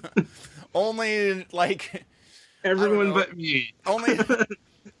 Only, everyone but me. Only,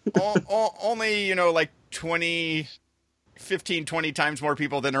 20 times more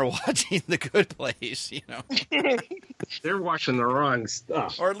people than are watching The Good Place, They're watching the wrong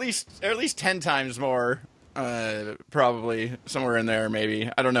stuff. Or at least 10 times more. Probably somewhere in there, maybe.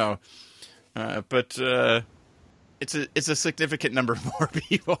 I don't know. But it's a significant number more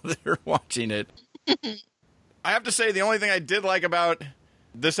people that are watching it. I have to say, the only thing I did like about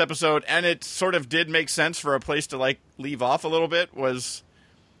this episode, and it sort of did make sense for a place to leave off a little bit, was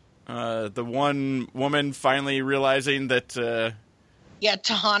the one woman finally realizing that Tahani.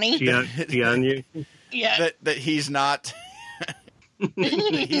 Tianyu. Yeah. That he's not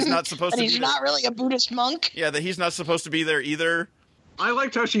he's not supposed to be he's not really a Buddhist monk. Yeah, that he's not supposed to be there either. I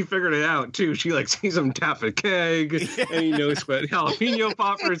liked how she figured it out, too. She, sees him tap a keg, and he knows what jalapeno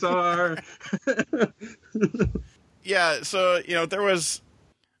poppers are. Yeah, so, there was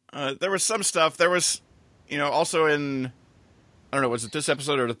some stuff. There was, also in, I don't know, was it this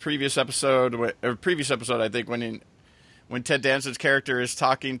episode or the previous episode? Or previous episode, I think, when when Ted Danson's character is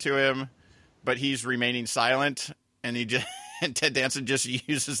talking to him, but he's remaining silent, and and Ted Danson just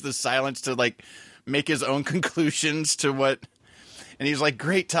uses the silence to like make his own conclusions to what, and he's like,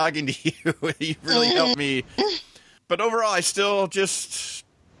 "Great talking to you. You really helped me." But overall, I still just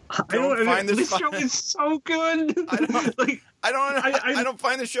don't find this show is so good. I don't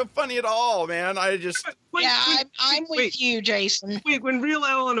find the show funny at all, man. I'm with you, Jason. Wait, when real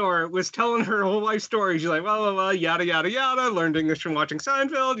Eleanor was telling her whole life story, she's like, blah, blah, blah, yada, yada, yada, learned English from watching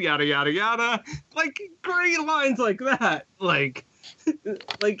Seinfeld, yada, yada, yada. Like, great lines like that. Like,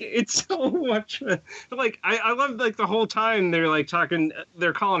 it's so much. Like, I love, like, the whole time they're, like, talking,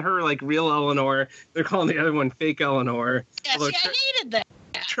 they're calling her, like, real Eleanor. They're calling the other one fake Eleanor. Yeah, see, I hated that.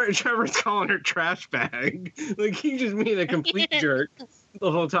 Trevor's calling her trash bag. Like, he just being a complete jerk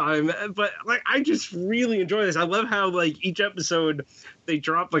the whole time. But, like, I just really enjoy this. I love how, like, each episode they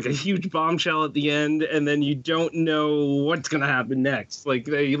drop, like, a huge bombshell at the end, and then you don't know what's going to happen next. Like,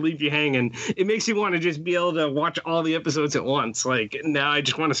 they leave you hanging. It makes you want to just be able to watch all the episodes at once. Like, now I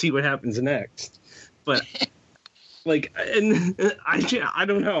just want to see what happens next. But, like, and I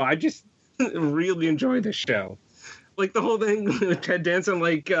don't know. I just really enjoy this show. Like, the whole thing with Ted Danson,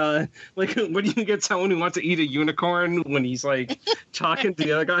 like, what do you get someone who wants to eat a unicorn when he's, like, talking to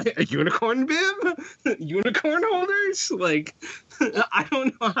the other guy? A unicorn bib? Unicorn holders? Like, I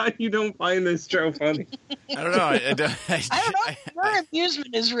don't know how you don't find this show funny. I don't know. I don't know. Your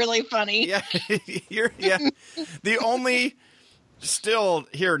amusement is really funny. Yeah. The only, still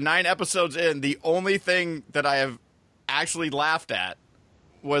here, 9 episodes in, the only thing that I have actually laughed at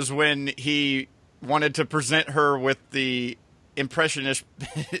was when he wanted to present her with the impressionist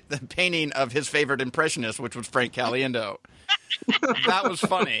the painting of his favorite impressionist, which was Frank Caliendo. That was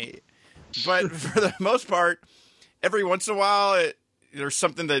funny. But for the most part, every once in a while, there's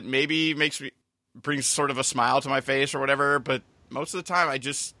something that maybe brings sort of a smile to my face or whatever. But most of the time, I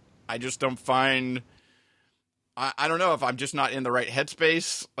just don't find. I don't know if I'm just not in the right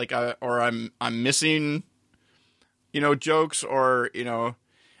headspace, like, or I'm missing, jokes, or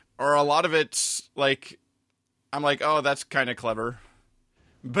or a lot of it's like, I'm like, oh, that's kind of clever,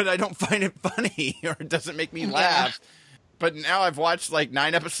 but I don't find it funny, or it doesn't make me laugh. But now I've watched like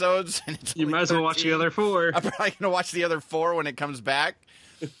 9 episodes, and you might as well watch the other 4. I'm probably going to watch the other 4 when it comes back,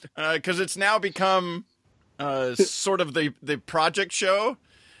 because it's now become sort of the project show.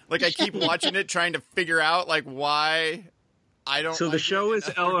 Like, I keep watching it, trying to figure out like why I don't. So like the show is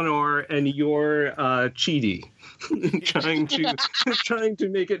Eleanor, and you're Chidi, trying to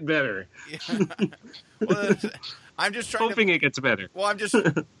make it better. Yeah. Well, I'm just hoping it gets better. Well, I'm just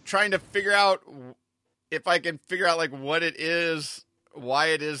trying to figure out if I can figure out like what it is, why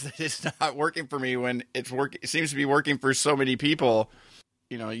it is that it's not working for me when it seems to be working for so many people.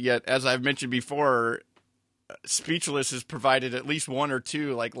 Yet, as I've mentioned before, Speechless has provided at least 1 or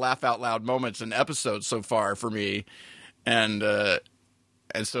 2 like laugh out loud moments in episodes so far for me. And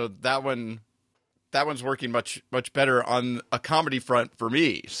so that one's working much better on a comedy front for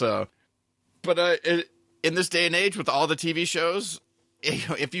me. So, but in this day and age with all the TV shows,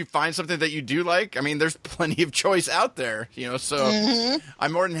 if you find something that you do like, I mean, there's plenty of choice out there. So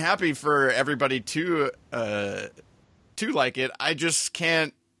I'm more than happy for everybody to like it. I just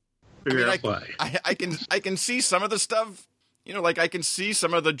can't figure out why. I can see some of the stuff. Like, I can see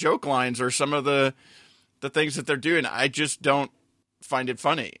some of the joke lines or some of the things that they're doing. I just don't find it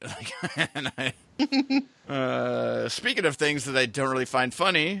funny. Speaking of things that I don't really find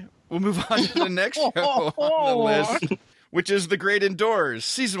funny, we'll move on to the next show on the list, which is The Great Indoors,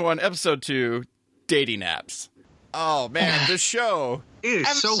 Season 1, Episode 2, Dating Apps. Oh, man, this show is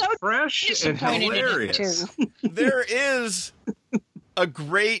so fresh and hilarious. There is a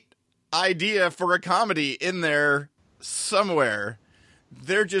great idea for a comedy in there somewhere.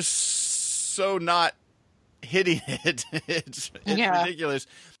 They're just so not hitting it. It's ridiculous.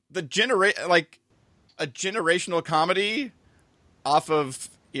 A generational comedy off of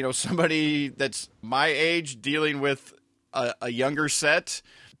somebody that's my age dealing with a younger set,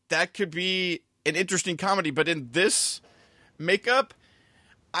 that could be an interesting comedy. But in this makeup,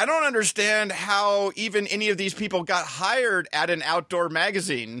 I don't understand how even any of these people got hired at an outdoor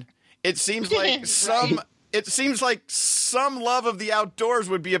magazine. It seems like It seems like some love of the outdoors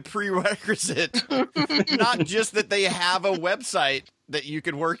would be a prerequisite, not just that they have a website that you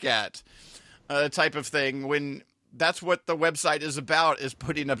could work at, type of thing. When that's what the website is about, is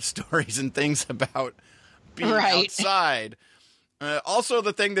putting up stories and things about being outside. Also,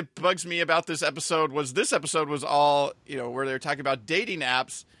 the thing that bugs me about this episode was all, where they're talking about dating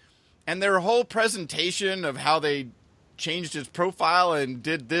apps, and their whole presentation of how they changed his profile and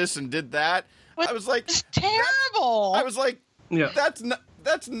did this and did that. I was like, it's terrible. I was like, Yeah.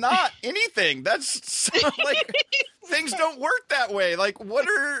 That's not anything. That's like, things don't work that way. Like, what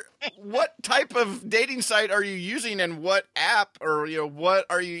type of dating site are you using, and what app, or what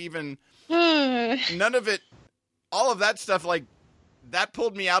are you even? None of it. All of that stuff, like, that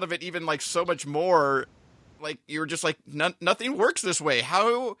pulled me out of it even like so much more. Like, you were just like, nothing works this way.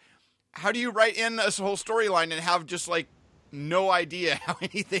 How do you write in this whole storyline and have just like no idea how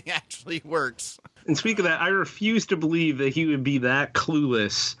anything actually works? And speaking of that, I refuse to believe that he would be that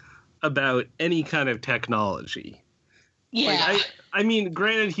clueless about any kind of technology. Yeah. Like, I mean,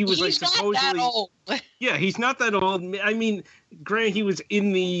 granted, he was He's like supposedly. not that old. Yeah, he's not that old. I mean, granted, he was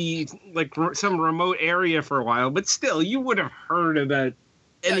in the some remote area for a while, but still, you would have heard about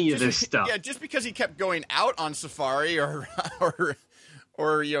any of this stuff. Yeah, just because he kept going out on safari or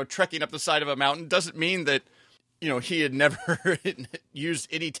trekking up the side of a mountain doesn't mean that he had never used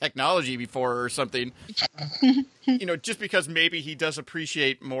any technology before or something. Just because maybe he does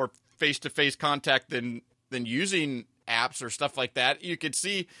appreciate more face-to-face contact than using apps or stuff like that. You could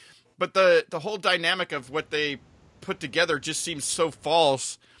see, but the whole dynamic of what they put together just seems so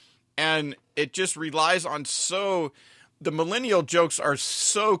false, and it just relies on the millennial jokes are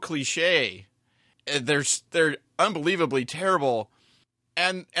so cliche. They're unbelievably terrible.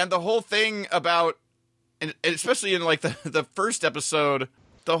 And the whole thing about, and especially in like the first episode,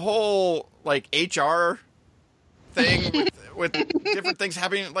 the whole like HR thing with different things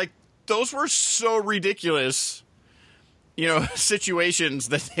happening, like those were so ridiculous, situations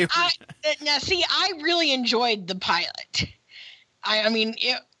that they were. Now, see, I really enjoyed the pilot. I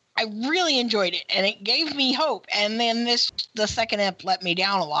really enjoyed it, and it gave me hope. And then the second ep let me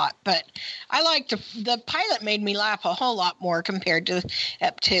down a lot, but I liked the pilot made me laugh a whole lot more compared to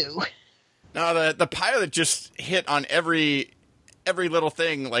ep 2. No, the pilot just hit on every little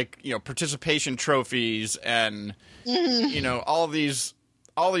thing, like participation trophies and all these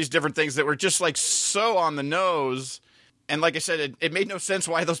different things that were just like so on the nose. And like I said, it made no sense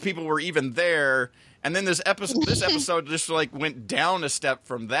why those people were even there. And then this episode just like went down a step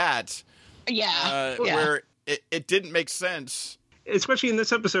from that. Yeah, where it didn't make sense. Especially in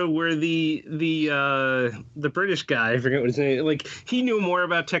this episode where the British guy, I forget what his name, like he knew more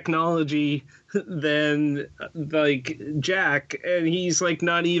about technology than like Jack, and he's like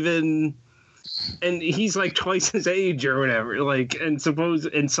not even, and he's like twice his age or whatever, like, and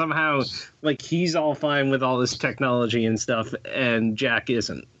somehow like he's all fine with all this technology and stuff, and Jack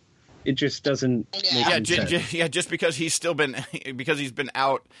isn't. It just doesn't make any sense. Just because he's been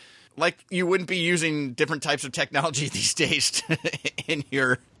out. Like, you wouldn't be using different types of technology these days in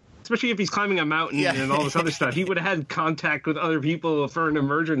your... Especially if he's climbing a mountain and all this other stuff. He would have had contact with other people for an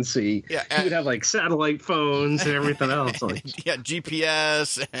emergency. Yeah, he would have, like, satellite phones and everything else. Like. Yeah,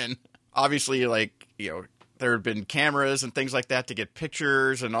 GPS, and obviously, like, there have been cameras and things like that to get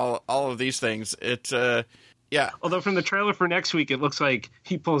pictures and all of these things. Yeah. Although from the trailer for next week, it looks like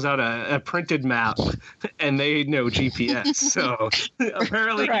he pulls out a printed map, and they know GPS. So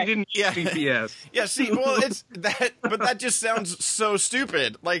apparently he didn't use GPS. Yeah. See, well, it's that, but that just sounds so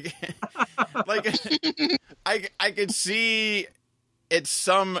stupid. Like I could see it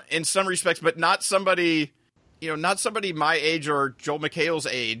in some respects, but not somebody, not somebody my age or Joel McHale's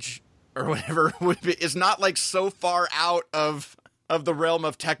age or whatever is not like so far out of the realm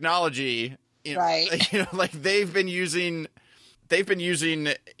of technology. Right. Like they've been using,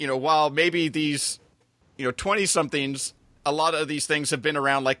 while maybe these, 20-somethings, a lot of these things have been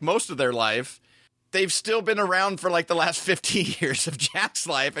around like most of their life. They've still been around for like the last 50 years of Jack's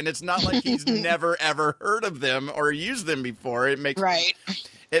life, and it's not like he's never ever heard of them or used them before. It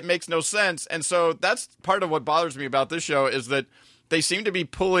makes no sense. And so that's part of what bothers me about this show is that they seem to be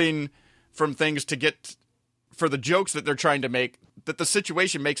pulling from things to get for the jokes that they're trying to make, that the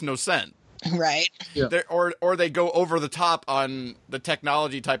situation makes no sense. Right. Yeah. Or they go over the top on the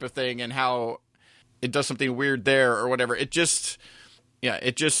technology type of thing and how it does something weird there or whatever. It just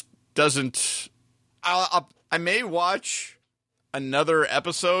doesn't. I may watch another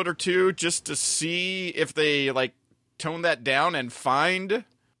episode or two just to see if they like tone that down and find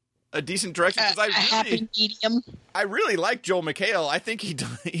a decent direction. Because happy medium. I really like Joel McHale. I think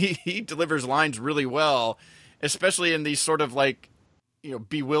he delivers lines really well, especially in these sort of like,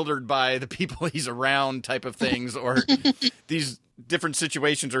 bewildered by the people he's around type of things, or these different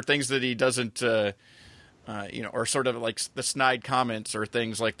situations or things that he doesn't, or sort of like the snide comments or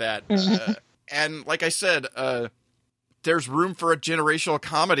things like that. And like I said, there's room for a generational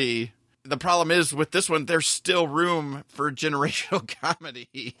comedy. The problem is with this one, there's still room for generational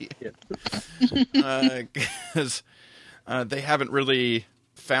comedy because they haven't really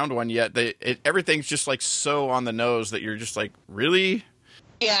found one yet. Everything's just like so on the nose that you're just like, really?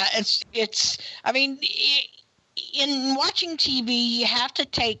 Yeah, it's. I mean, in watching TV, you have to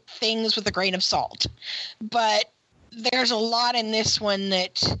take things with a grain of salt. But there's a lot in this one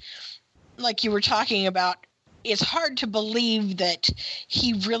that, like you were talking about, it's hard to believe that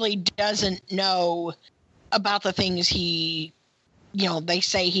he really doesn't know about the things they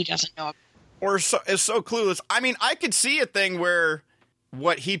say he doesn't know. Or is so clueless. I mean, I could see a thing where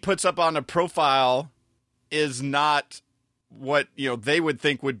what he puts up on a profile is not what, they would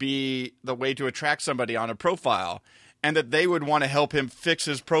think would be the way to attract somebody on a profile, and that they would want to help him fix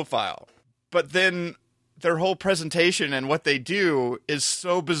his profile. But then their whole presentation and what they do is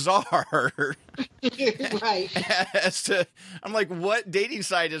so bizarre. Right. I'm like, what dating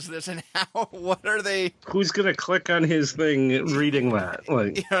site is this, and what are they? Who's going to click on his thing reading that?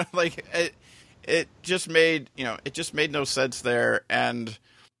 It just made no sense there. And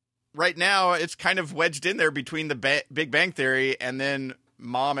right now it's kind of wedged in there between the Big Bang Theory and then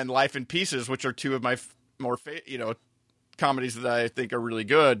Mom and Life in Pieces, which are two of my more comedies that I think are really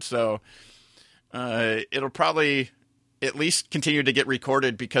good. So it'll probably at least continue to get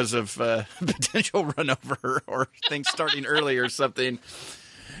recorded because of potential runover or things starting early or something.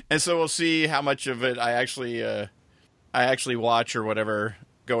 And so we'll see how much of it I actually watch or whatever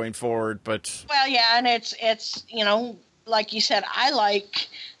going forward. But well, yeah, and it's like you said, I like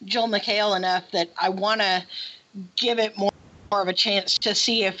Joel McHale enough that I want to give it more of a chance to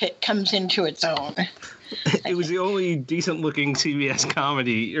see if it comes into its own. It was the only decent-looking CBS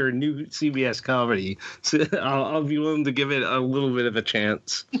comedy, or new CBS comedy. So I'll be willing to give it a little bit of a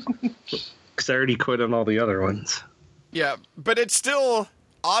chance. Because I already quit on all the other ones. Yeah, but it still,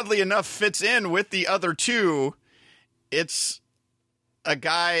 oddly enough, fits in with the other two. It's a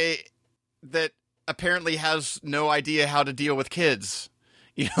guy that apparently has no idea how to deal with kids,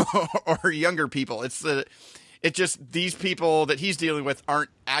 or younger people. It's just these people that he's dealing with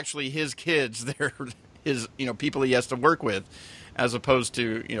aren't actually his kids. They're his, people he has to work with, as opposed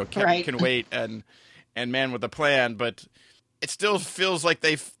to, Kevin right. Can Wait and Man with a Plan. But it still feels like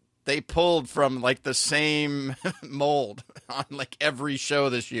they pulled from like the same mold on like every show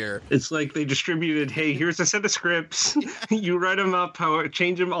this year. It's like they distributed, hey, here's a set of scripts. You write them up,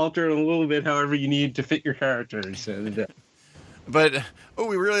 change them, alter them a little bit, however you need to fit your characters. And, but,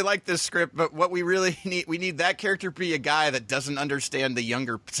 we really like this script, but what we really need, we need that character to be a guy that doesn't understand the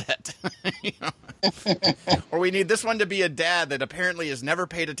younger set. Or we need this one to be a dad that apparently has never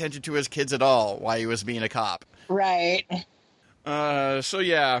paid attention to his kids at all while he was being a cop. Right. So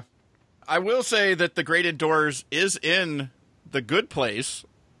yeah, I will say that The Great Indoors is in the good place,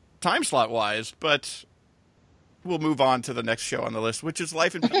 time slot wise, but we'll move on to the next show on the list, which is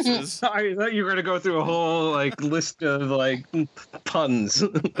Life in Pieces. I thought you were going to go through a whole list of puns. No,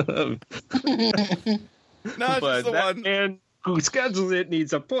 but just the that one. Man who schedules it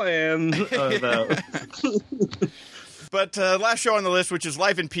needs a plan. But last show on the list, which is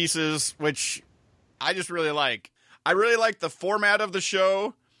Life in Pieces, which I just really like. I really like the format of the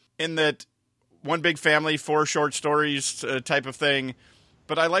show, in that one big family, 4 short stories type of thing.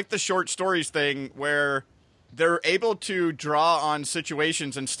 But I like the short stories thing where they're able to draw on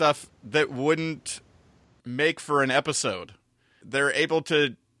situations and stuff that wouldn't make for an episode. They're able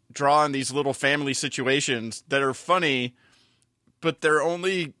to draw on these little family situations that are funny, but they're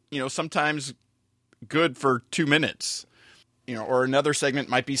only, sometimes good for 2 minutes, or another segment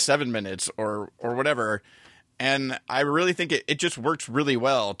might be 7 minutes or whatever. And I really think it just works really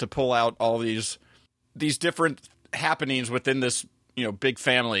well to pull out all these different happenings within this, big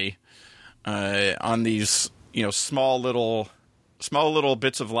family, on these, small little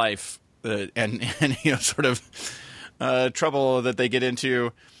bits of life, and sort of trouble that they get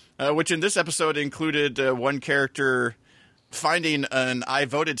into, which in this episode included one character finding an I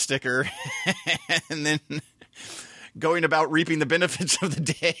voted sticker and then going about reaping the benefits of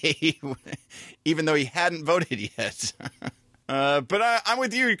the day, even though he hadn't voted yet. But I'm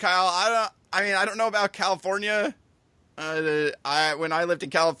with you, Kyle. I don't know about California. When I lived in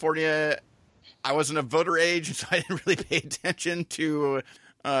California, I wasn't of voter age, so I didn't really pay attention to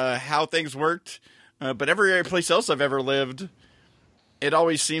how things worked. But every place else I've ever lived, it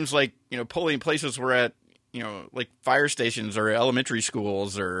always seems like, polling places were at, like fire stations or elementary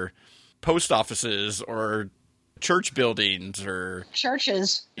schools or post offices or church buildings or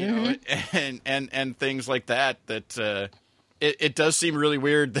churches, and things like that. It does seem really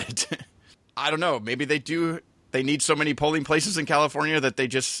weird that I don't know. Maybe they need so many polling places in California that they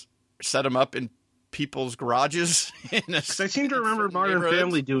just set them up in people's garages. I seem to remember Modern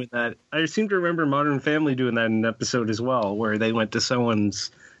Family doing that. I seem to remember Modern Family doing that in an episode as well, where they went to someone's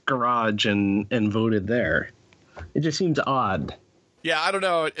garage and voted there. It just seems odd. Yeah, I don't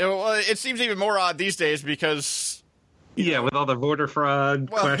know. It seems even more odd these days because... with all the voter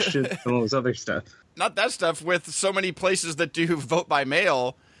fraud questions and all this other stuff. Not that stuff, with so many places that do vote by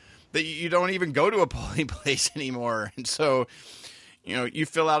mail that you don't even go to a polling place anymore. And so, you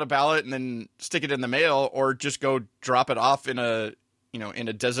fill out a ballot and then stick it in the mail, or just go drop it off in a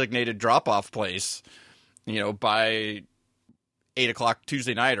designated drop-off place, by 8:00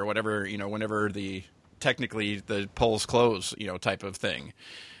 Tuesday night or whatever, whenever technically the polls close, type of thing.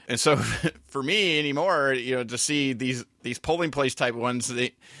 And so for me anymore, to see these polling place type ones,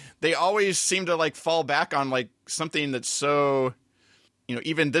 they always seem to like fall back on like something that's so,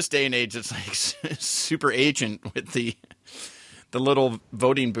 even this day and age, it's like super ancient with the little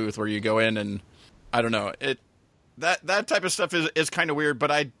voting booth where you go in, and I don't know, that type of stuff is kind of weird.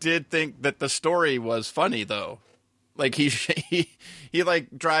 But I did think that the story was funny though. Like he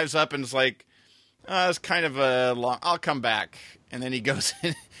like drives up and is like, it's kind of a long, I'll come back. And then he goes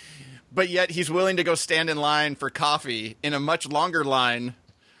in, but yet he's willing to go stand in line for coffee in a much longer line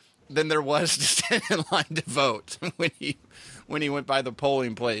than there was to stand in line to vote when he went by the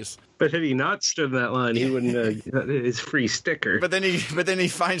polling place. But had he not stood in that line, he wouldn't get his free sticker. But then he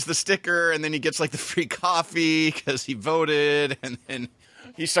finds the sticker, and then he gets like the free coffee because he voted, and then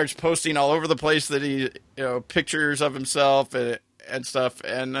he starts posting all over the place that he, pictures of himself and stuff.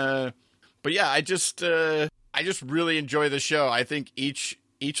 And but yeah, I just really enjoy the show. I think each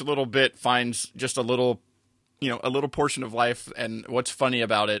little bit finds just a little portion of life and what's funny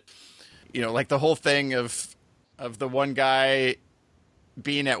about it. Like the whole thing of the one guy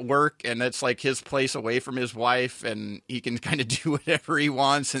being at work, and that's like his place away from his wife, and he can kind of do whatever he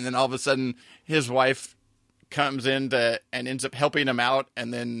wants. And then all of a sudden his wife comes in and ends up helping him out,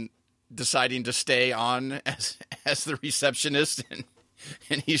 and then deciding to stay on as the receptionist.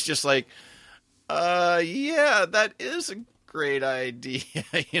 And he's just like, yeah, that is a great idea,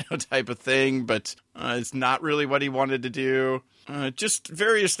 type of thing, but it's not really what he wanted to do. Just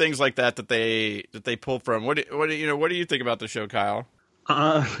various things like that they pull from. What do you think about the show, Kyle?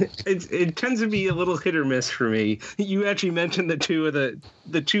 It tends to be a little hit or miss for me. You actually mentioned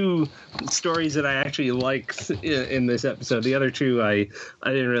the two stories that I actually liked in this episode. The other two I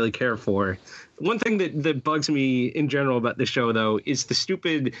didn't really care for. One thing that bugs me in general about the show, though, is the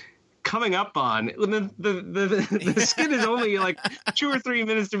stupid coming up on the skit is only like 2 or 3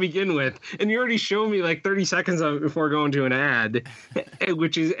 minutes to begin with, and you already show me like 30 seconds of it before going to an ad,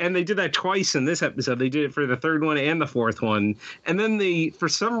 and they did that twice in this episode. They did it for the third one and the fourth one, and then they for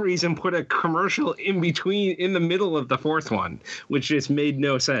some reason put a commercial in the middle of the fourth one, which just made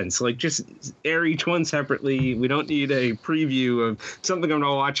no sense. Like, just air each one separately. We don't need a preview of something I'm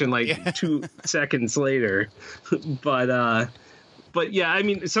gonna watch in like 2 seconds later. But yeah, I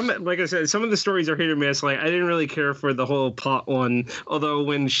mean, like I said, some of the stories are hit or miss. Like, I didn't really care for the whole pot one, although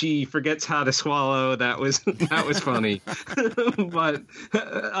when she forgets how to swallow, that was funny. But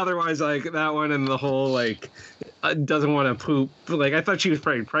otherwise, like that one and the whole like doesn't want to poop. Like, I thought she was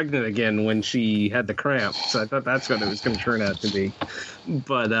probably pregnant again when she had the cramps. So I thought that's what it was going to turn out to be.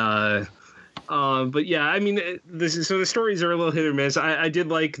 But yeah, I mean, so the stories are a little hit or miss. I did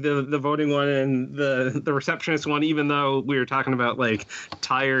like the voting one and the receptionist one, even though we were talking about like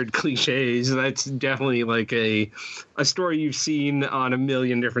tired cliches. That's definitely like a story you've seen on a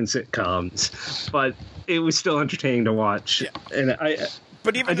million different sitcoms, but it was still entertaining to watch. Yeah. And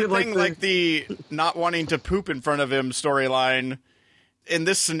but even the thing like the not wanting to poop in front of him storyline in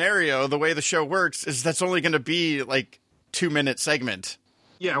this scenario, the way the show works is that's only going to be like 2-minute segment.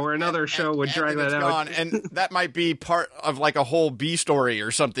 Yeah, where another show would drag that out. Gone. And that might be part of like a whole B story or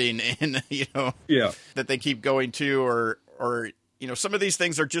something that they keep going to, or some of these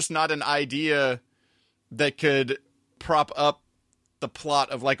things are just not an idea that could prop up the plot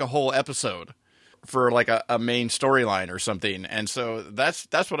of like a whole episode for like a main storyline or something. And so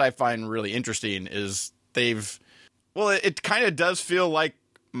that's what I find really interesting is it kind of does feel like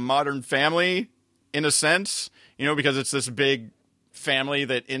Modern Family in a sense, because it's this big family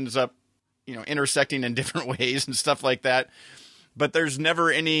that ends up, intersecting in different ways and stuff like that. But there's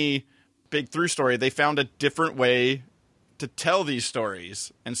never any big through story. They found a different way to tell these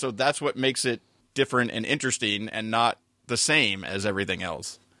stories. And so that's what makes it different and interesting and not the same as everything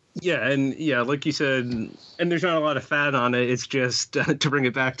else. Yeah, and like you said, and there's not a lot of fat on it. It's just to bring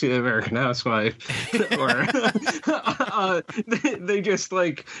it back to American Housewife, or they just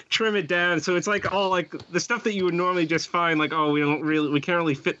like trim it down. So it's like all like the stuff that you would normally just find like, oh, we can't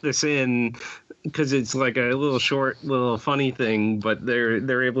really fit this in. because it's like a little short, little funny thing, but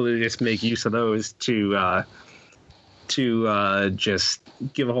they're able to just make use of those to just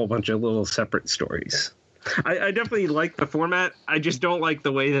give a whole bunch of little separate stories. I definitely like the format. I just don't like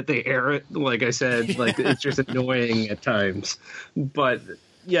the way that they air it. Like I said, like it's just annoying at times. But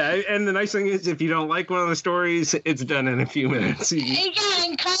yeah, and the nice thing is, if you don't like one of the stories, it's done in a few minutes. Yeah,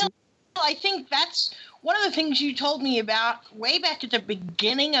 and Kyle, I think that's one of the things you told me about way back at the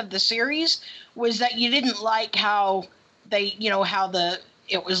beginning of the series was that you didn't like how they,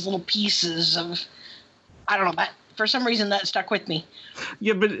 it was little pieces of, I don't know, that for some reason that stuck with me.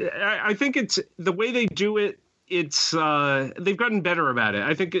 Yeah, but I think it's the way they do it. It's they've gotten better about it.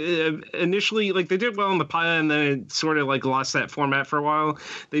 I think initially, like they did well in the pilot, and then it sort of like lost that format for a while.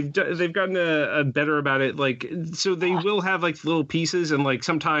 They've gotten a better about it. Like so, they will have like little pieces, and like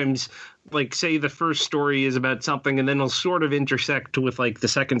sometimes, like say the first story is about something, and then it'll sort of intersect with like the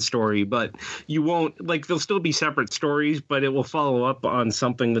second story. But you won't like they'll still be separate stories, but it will follow up on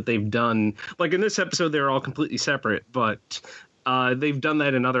something that they've done. Like in this episode, they're all completely separate, but. They've done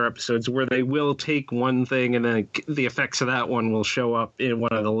that in other episodes where they will take one thing and then the effects of that one will show up in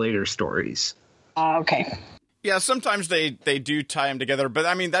one of the later stories. Okay. Yeah, sometimes they do tie them together, but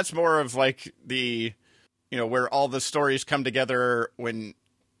I mean, that's more of like the, where all the stories come together when,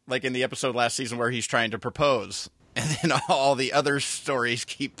 like in the episode last season where he's trying to propose, and then all the other stories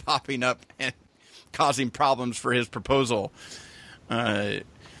keep popping up and causing problems for his proposal.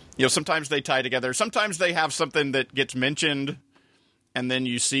 Sometimes they tie together. Sometimes they have something that gets mentioned, and then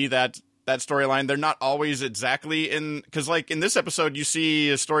you see that storyline. They're not always exactly in, because like in this episode, you see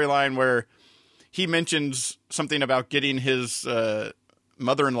a storyline where he mentions something about getting his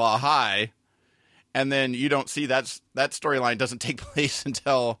mother-in-law high, and then you don't see that storyline doesn't take place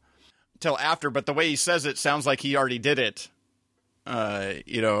until after. But the way he says it sounds like he already did it,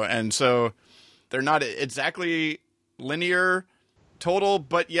 and so they're not exactly linear total,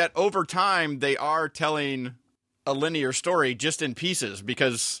 but yet over time they are telling a linear story just in pieces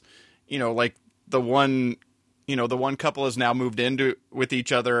because, like the one couple has now moved in with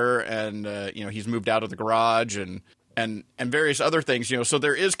each other and, he's moved out of the garage and various other things, so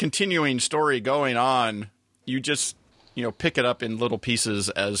there is continuing story going on. You just, pick it up in little pieces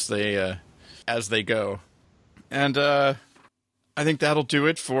as they go. And, I think that'll do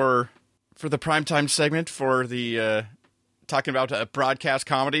it for the primetime segment for the, talking about broadcast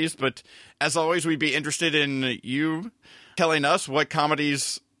comedies, but as always, we'd be interested in you telling us what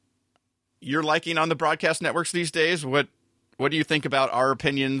comedies you're liking on the broadcast networks these days. What do you think about our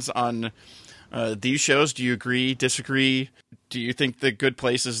opinions on these shows? Do you agree, disagree? Do you think The Good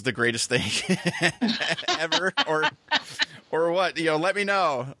Place is the greatest thing ever, or what? Let me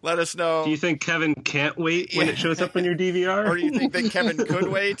know. Let us know. Do you think Kevin can't wait when it shows up on your DVR, or do you think that Kevin could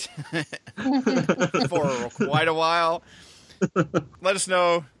wait for quite a while? Let us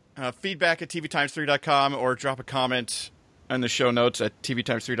know. Feedback at tvtimes3.com or drop a comment in the show notes at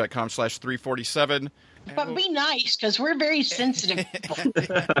tvtimes3.com/347. But be nice, because we're very sensitive people.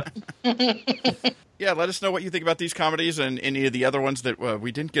 Yeah, let us know what you think about these comedies and any of the other ones that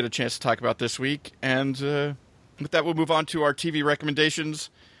we didn't get a chance to talk about this week. And with that, we'll move on to our TV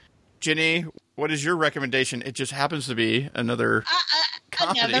recommendations. Jenny, what is your recommendation? It just happens to be another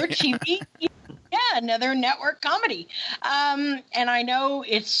comedy. Another TV. Yeah, another network comedy. And I know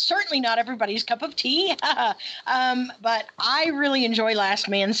it's certainly not everybody's cup of tea, but I really enjoy Last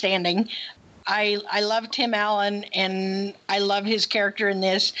Man Standing. I love Tim Allen, and I love his character in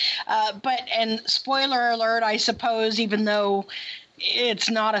this. And spoiler alert, I suppose, even though it's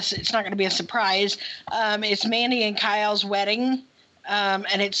not going to be a surprise, it's Mandy and Kyle's wedding,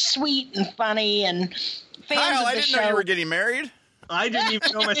 and it's sweet and funny. And fans Kyle, of the I didn't show, know you were getting married. I didn't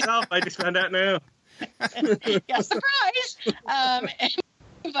even know myself. I just found out now. Yeah, surprise!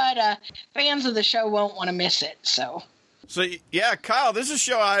 But fans of the show won't want to miss it. So yeah, Kyle, this is a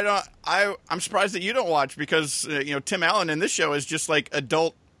show I'm surprised that you don't watch because Tim Allen in this show is just like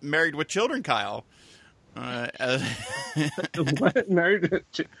adult married with children. Kyle, what married?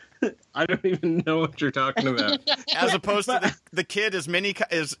 I don't even know what you're talking about. As opposed to the kid is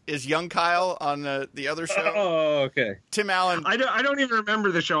young Kyle on the other show. Oh, okay. Tim Allen. I don't even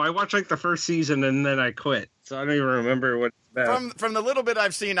remember the show. I watched like the first season and then I quit, so I don't even remember what it's about. From the little bit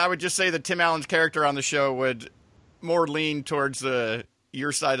I've seen, I would just say that Tim Allen's character on the show would more lean towards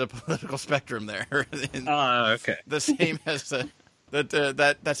your side of the political spectrum there. Okay. The same as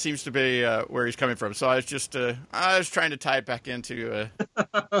that seems to be where he's coming from. So I was just I was trying to tie it back into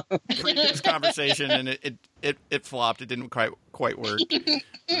a previous conversation, and it flopped. It didn't quite work.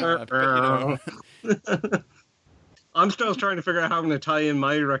 I'm still trying to figure out how I'm going to tie in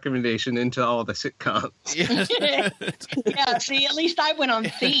my recommendation into all the sitcoms. Yeah, see, at least I went on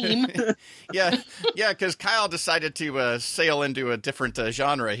theme. Yeah, because Kyle decided to sail into a different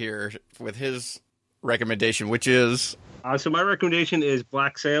genre here with his recommendation, which is... So my recommendation is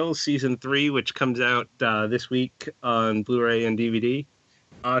Black Sails Season 3, which comes out this week on Blu-ray and DVD.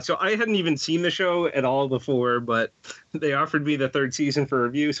 So I hadn't even seen the show at all before, but they offered me the third season for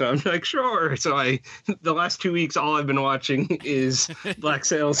review, so I'm like, sure. So the last 2 weeks, all I've been watching is Black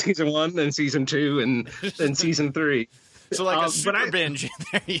Sails Season 1, then Season 2, and then Season 3. So like a super binge.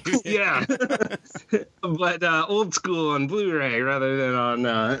 Yeah. But old school on Blu-ray rather than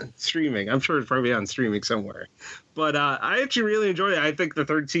on streaming. I'm sure it's probably on streaming somewhere. But I actually really enjoyed it. I think the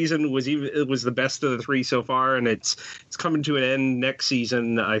third season was the best of the three so far, and it's coming to an end next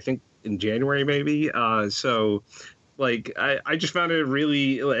season, I think in January maybe. So like I just found it a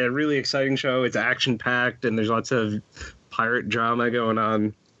really exciting show. It's action-packed, and there's lots of pirate drama going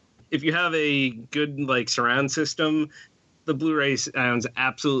on. If you have a good like surround system, the Blu-ray sounds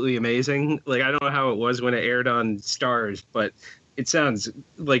absolutely amazing. Like, I don't know how it was when it aired on Stars, but it sounds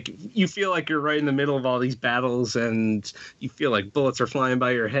like you feel like you're right in the middle of all these battles, and you feel like bullets are flying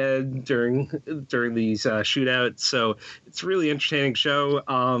by your head during these shootouts. So it's a really entertaining show.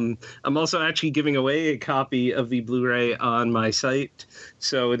 I'm also actually giving away a copy of the Blu-ray on my site.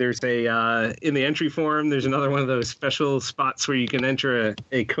 So there's in the entry form, there's another one of those special spots where you can enter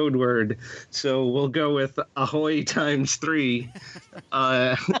a code word. So we'll go with ahoy ×3,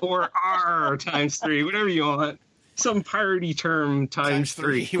 or R ×3, whatever you want. Some piratey term times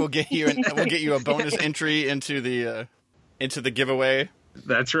three. We'll get you a bonus entry into the giveaway.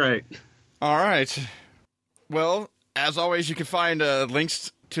 That's right. All right. Well, as always, you can find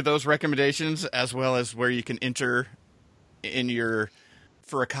links to those recommendations as well as where you can enter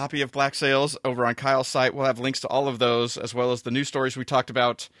for a copy of Black Sails over on Kyle's site. We'll have links to all of those as well as the news stories we talked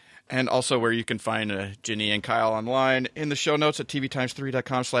about, and also where you can find Jenny and Kyle online in the show notes at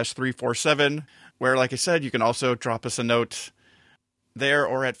tvx3.com/347. Where, like I said, you can also drop us a note there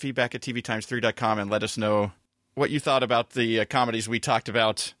or at feedback@tvx3.com and let us know what you thought about the comedies we talked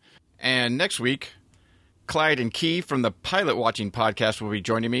about. And next week, Clyde and Key from the Pilot Watching podcast will be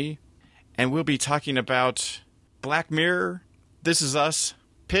joining me, and we'll be talking about Black Mirror, This Is Us,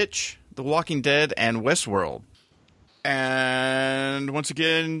 Pitch, The Walking Dead, and Westworld. And once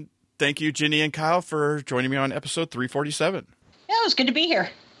again, thank you, Jenny and Kyle, for joining me on episode 347. Yeah, it was good to be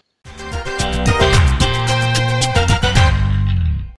here.